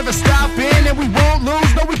this, never stopping, and we won't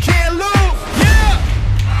lose. No, we can't lose. Yeah.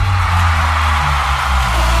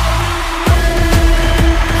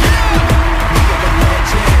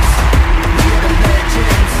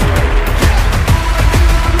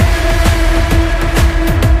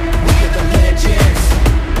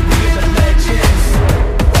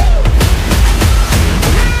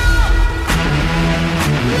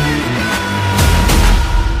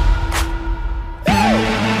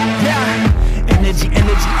 Energy,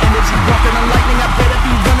 walking on lightning, I better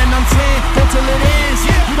be running on 10. Go till it ends,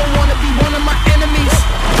 you don't wanna be one of my enemies.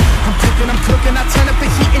 I'm cooking, I turn up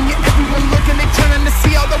the heat and everyone looking. They turning to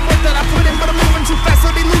see all the work that I put in, but I'm moving too fast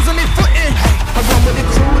so they losing their footing. I run with the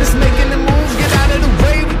crew that's making the moves. Get out of the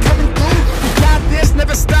way, we coming through. We got this,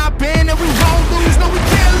 never stopping, and we won't lose. No, we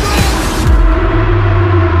can't lose.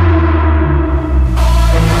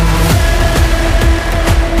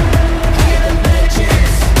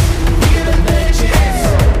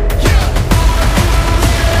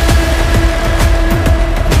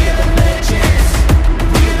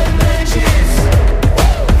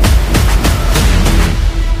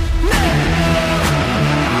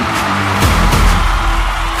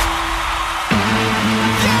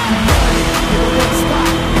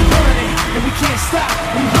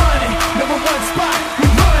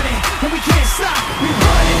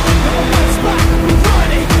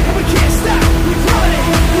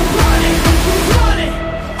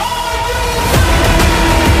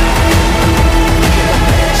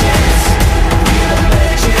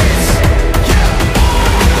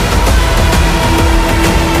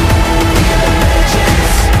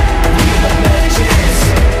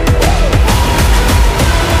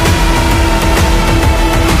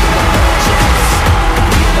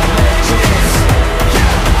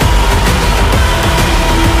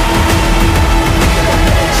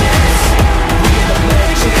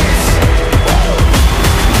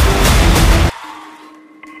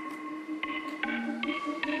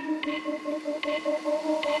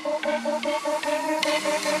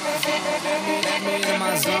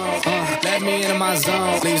 Let me into my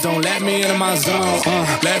zone. Please don't let me into my zone.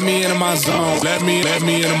 Let me into my zone. Let me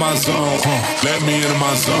into my zone. Let me into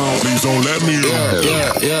my zone. Please don't let me in.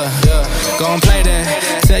 Yeah. Gon' play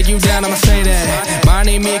that. Take you down, I'ma say that. Might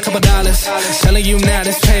need me $2. Telling you now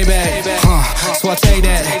this payback. So I take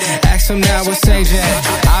that. Ask them now what stage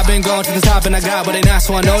that. I've been going to the top and I got what they not,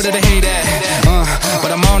 so I know that they hate that.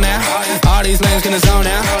 But I'm on now. All these lanes gonna zone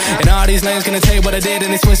out. And all these lanes gonna tell you what I did,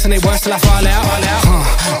 and they twist and they once till I fall out.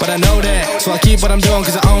 But I know that, so I keep what I'm doing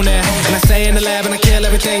cause I own that. And I stay in the lab and I kill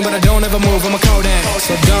everything, but I don't ever move, I'm a Kodak.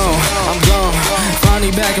 So I'm gone, finally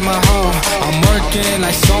back in my home. I'm working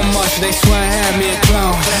like so much, they swear I had me a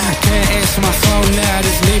clone. Can't answer my phone now,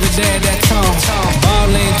 just leave it there, that tone.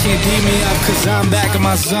 Ballin' can't beat me up cause I'm back in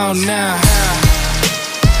my zone now.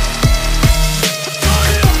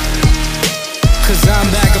 Cause I'm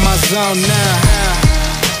back in my zone now.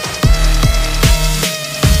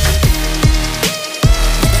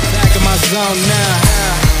 Back in my zone now.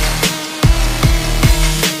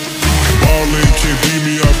 Ballin' can't beat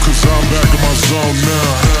me up cause I'm back in my zone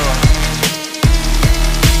now.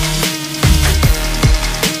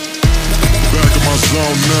 Back in my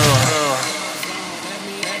zone now.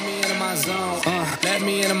 Let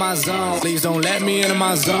me into my my zone. Please don't let me into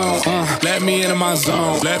my zone. Let me into my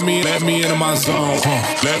zone. Let me into my zone.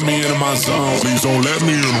 Let me into my zone. Please don't let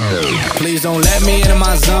me in. Please don't let me into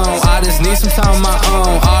my zone. I just need some time on my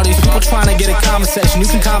own. All these people trying to get a conversation. You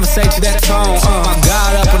can conversate to that tone. My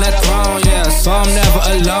God up on that throne, yeah. So I'm never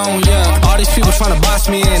alone, yeah. All these people trying to box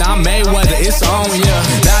me in. I'm Mayweather, it's on,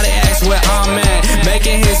 yeah. Now they ask where I'm at.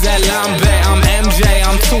 Making hits that line back. I'm MJ,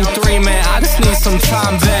 I'm 2-3, man. I just need some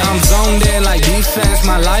time back. I'm zoned in like defense.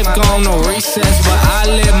 My life gone, no recess. But I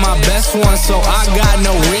live my best one, so I got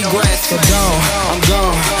no regrets. So I'm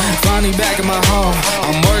gone. Finally back in my home.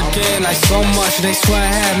 I'm working like so much, they swear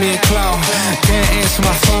I had me a clone. Can't answer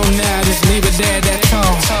my phone now, just leave it there, that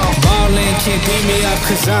tone. Ballin', can't beat me up,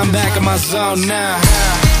 cause I'm back in my zone now.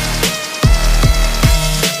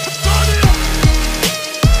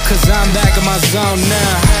 Cause I'm back in my zone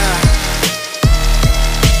now.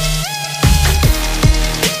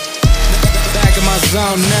 Back in my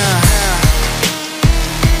zone now.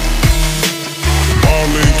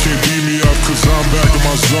 Ballin' can't beat me up, cause I'm back in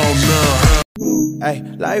my zone now. Hey,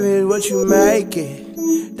 life is what you make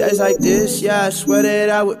it. Days like this, yeah, I swear that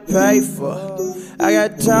I would pay for. I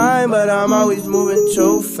got time, but I'm always moving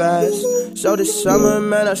too fast. So this summer,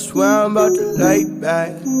 man, I swear I'm about to lay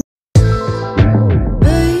back.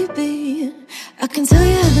 Baby, I can tell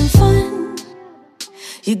you're having fun.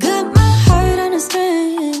 You got my heart on a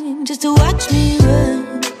string just to watch me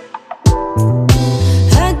run.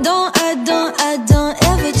 I don't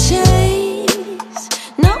ever chase,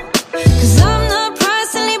 no, cause I'm not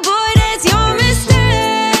personally boy, that's your mistake.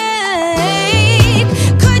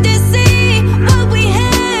 Couldn't see what we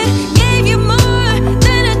had, gave you more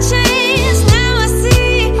than a chance. Now I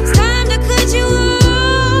see it's time to cut you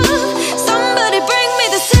off. Somebody bring me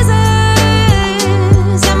the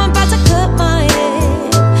scissors, I'm about to cut my hair.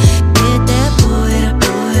 Get that boy, that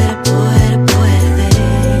boy, that boy, that boy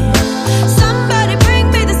there. Somebody bring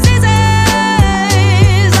me the scissors,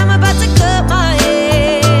 I'm about to cut my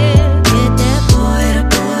hair. Get that boy, that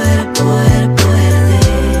boy, that boy, that boy there.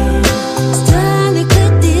 It's time to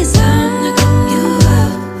cut this, time to cut you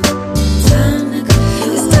off. Time to cut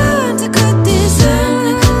you off. It's time to cut this, time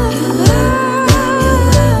to cut you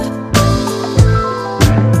off.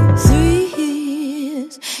 3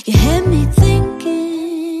 years, you had me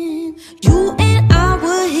thinking you and I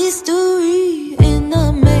were history in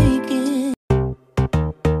the making.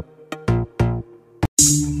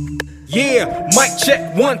 Yeah, mic check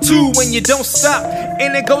 1, 2 when you don't stop.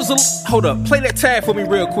 And it goes a hold up, play that tag for me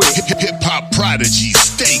real quick. Hip hop prodigy,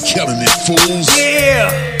 stay killing it, fools.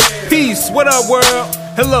 Yeah, peace, what up world?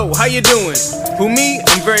 Hello, how you doing? Who me?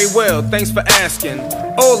 I'm very well, thanks for asking.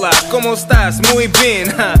 Hola, como estás? Muy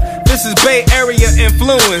bien. This is Bay Area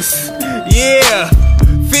influence. Yeah,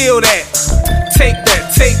 feel that. Take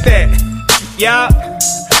that, take that. Yeah,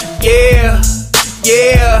 yeah,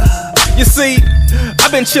 yeah. You see,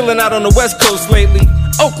 I've been chilling out on the West Coast lately.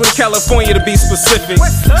 Oakland, California to be specific.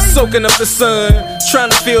 Soaking up the sun, trying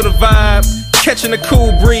to feel the vibe, catching a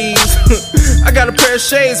cool breeze. I got a pair of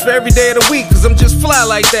shades for every day of the week, cause I'm just fly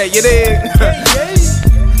like that, you dig?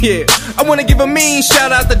 Yeah, I wanna give a mean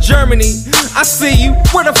shout out to Germany. I see you,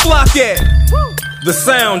 where the flock at? The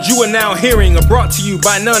sounds you are now hearing are brought to you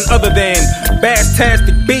by none other than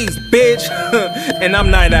Basstastic Beats, bitch. And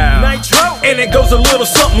I'm Night Owl. Nitro. And it goes a little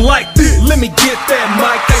something like this. Let me get that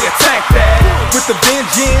mic, they attack that with the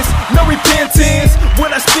vengeance, no repentance.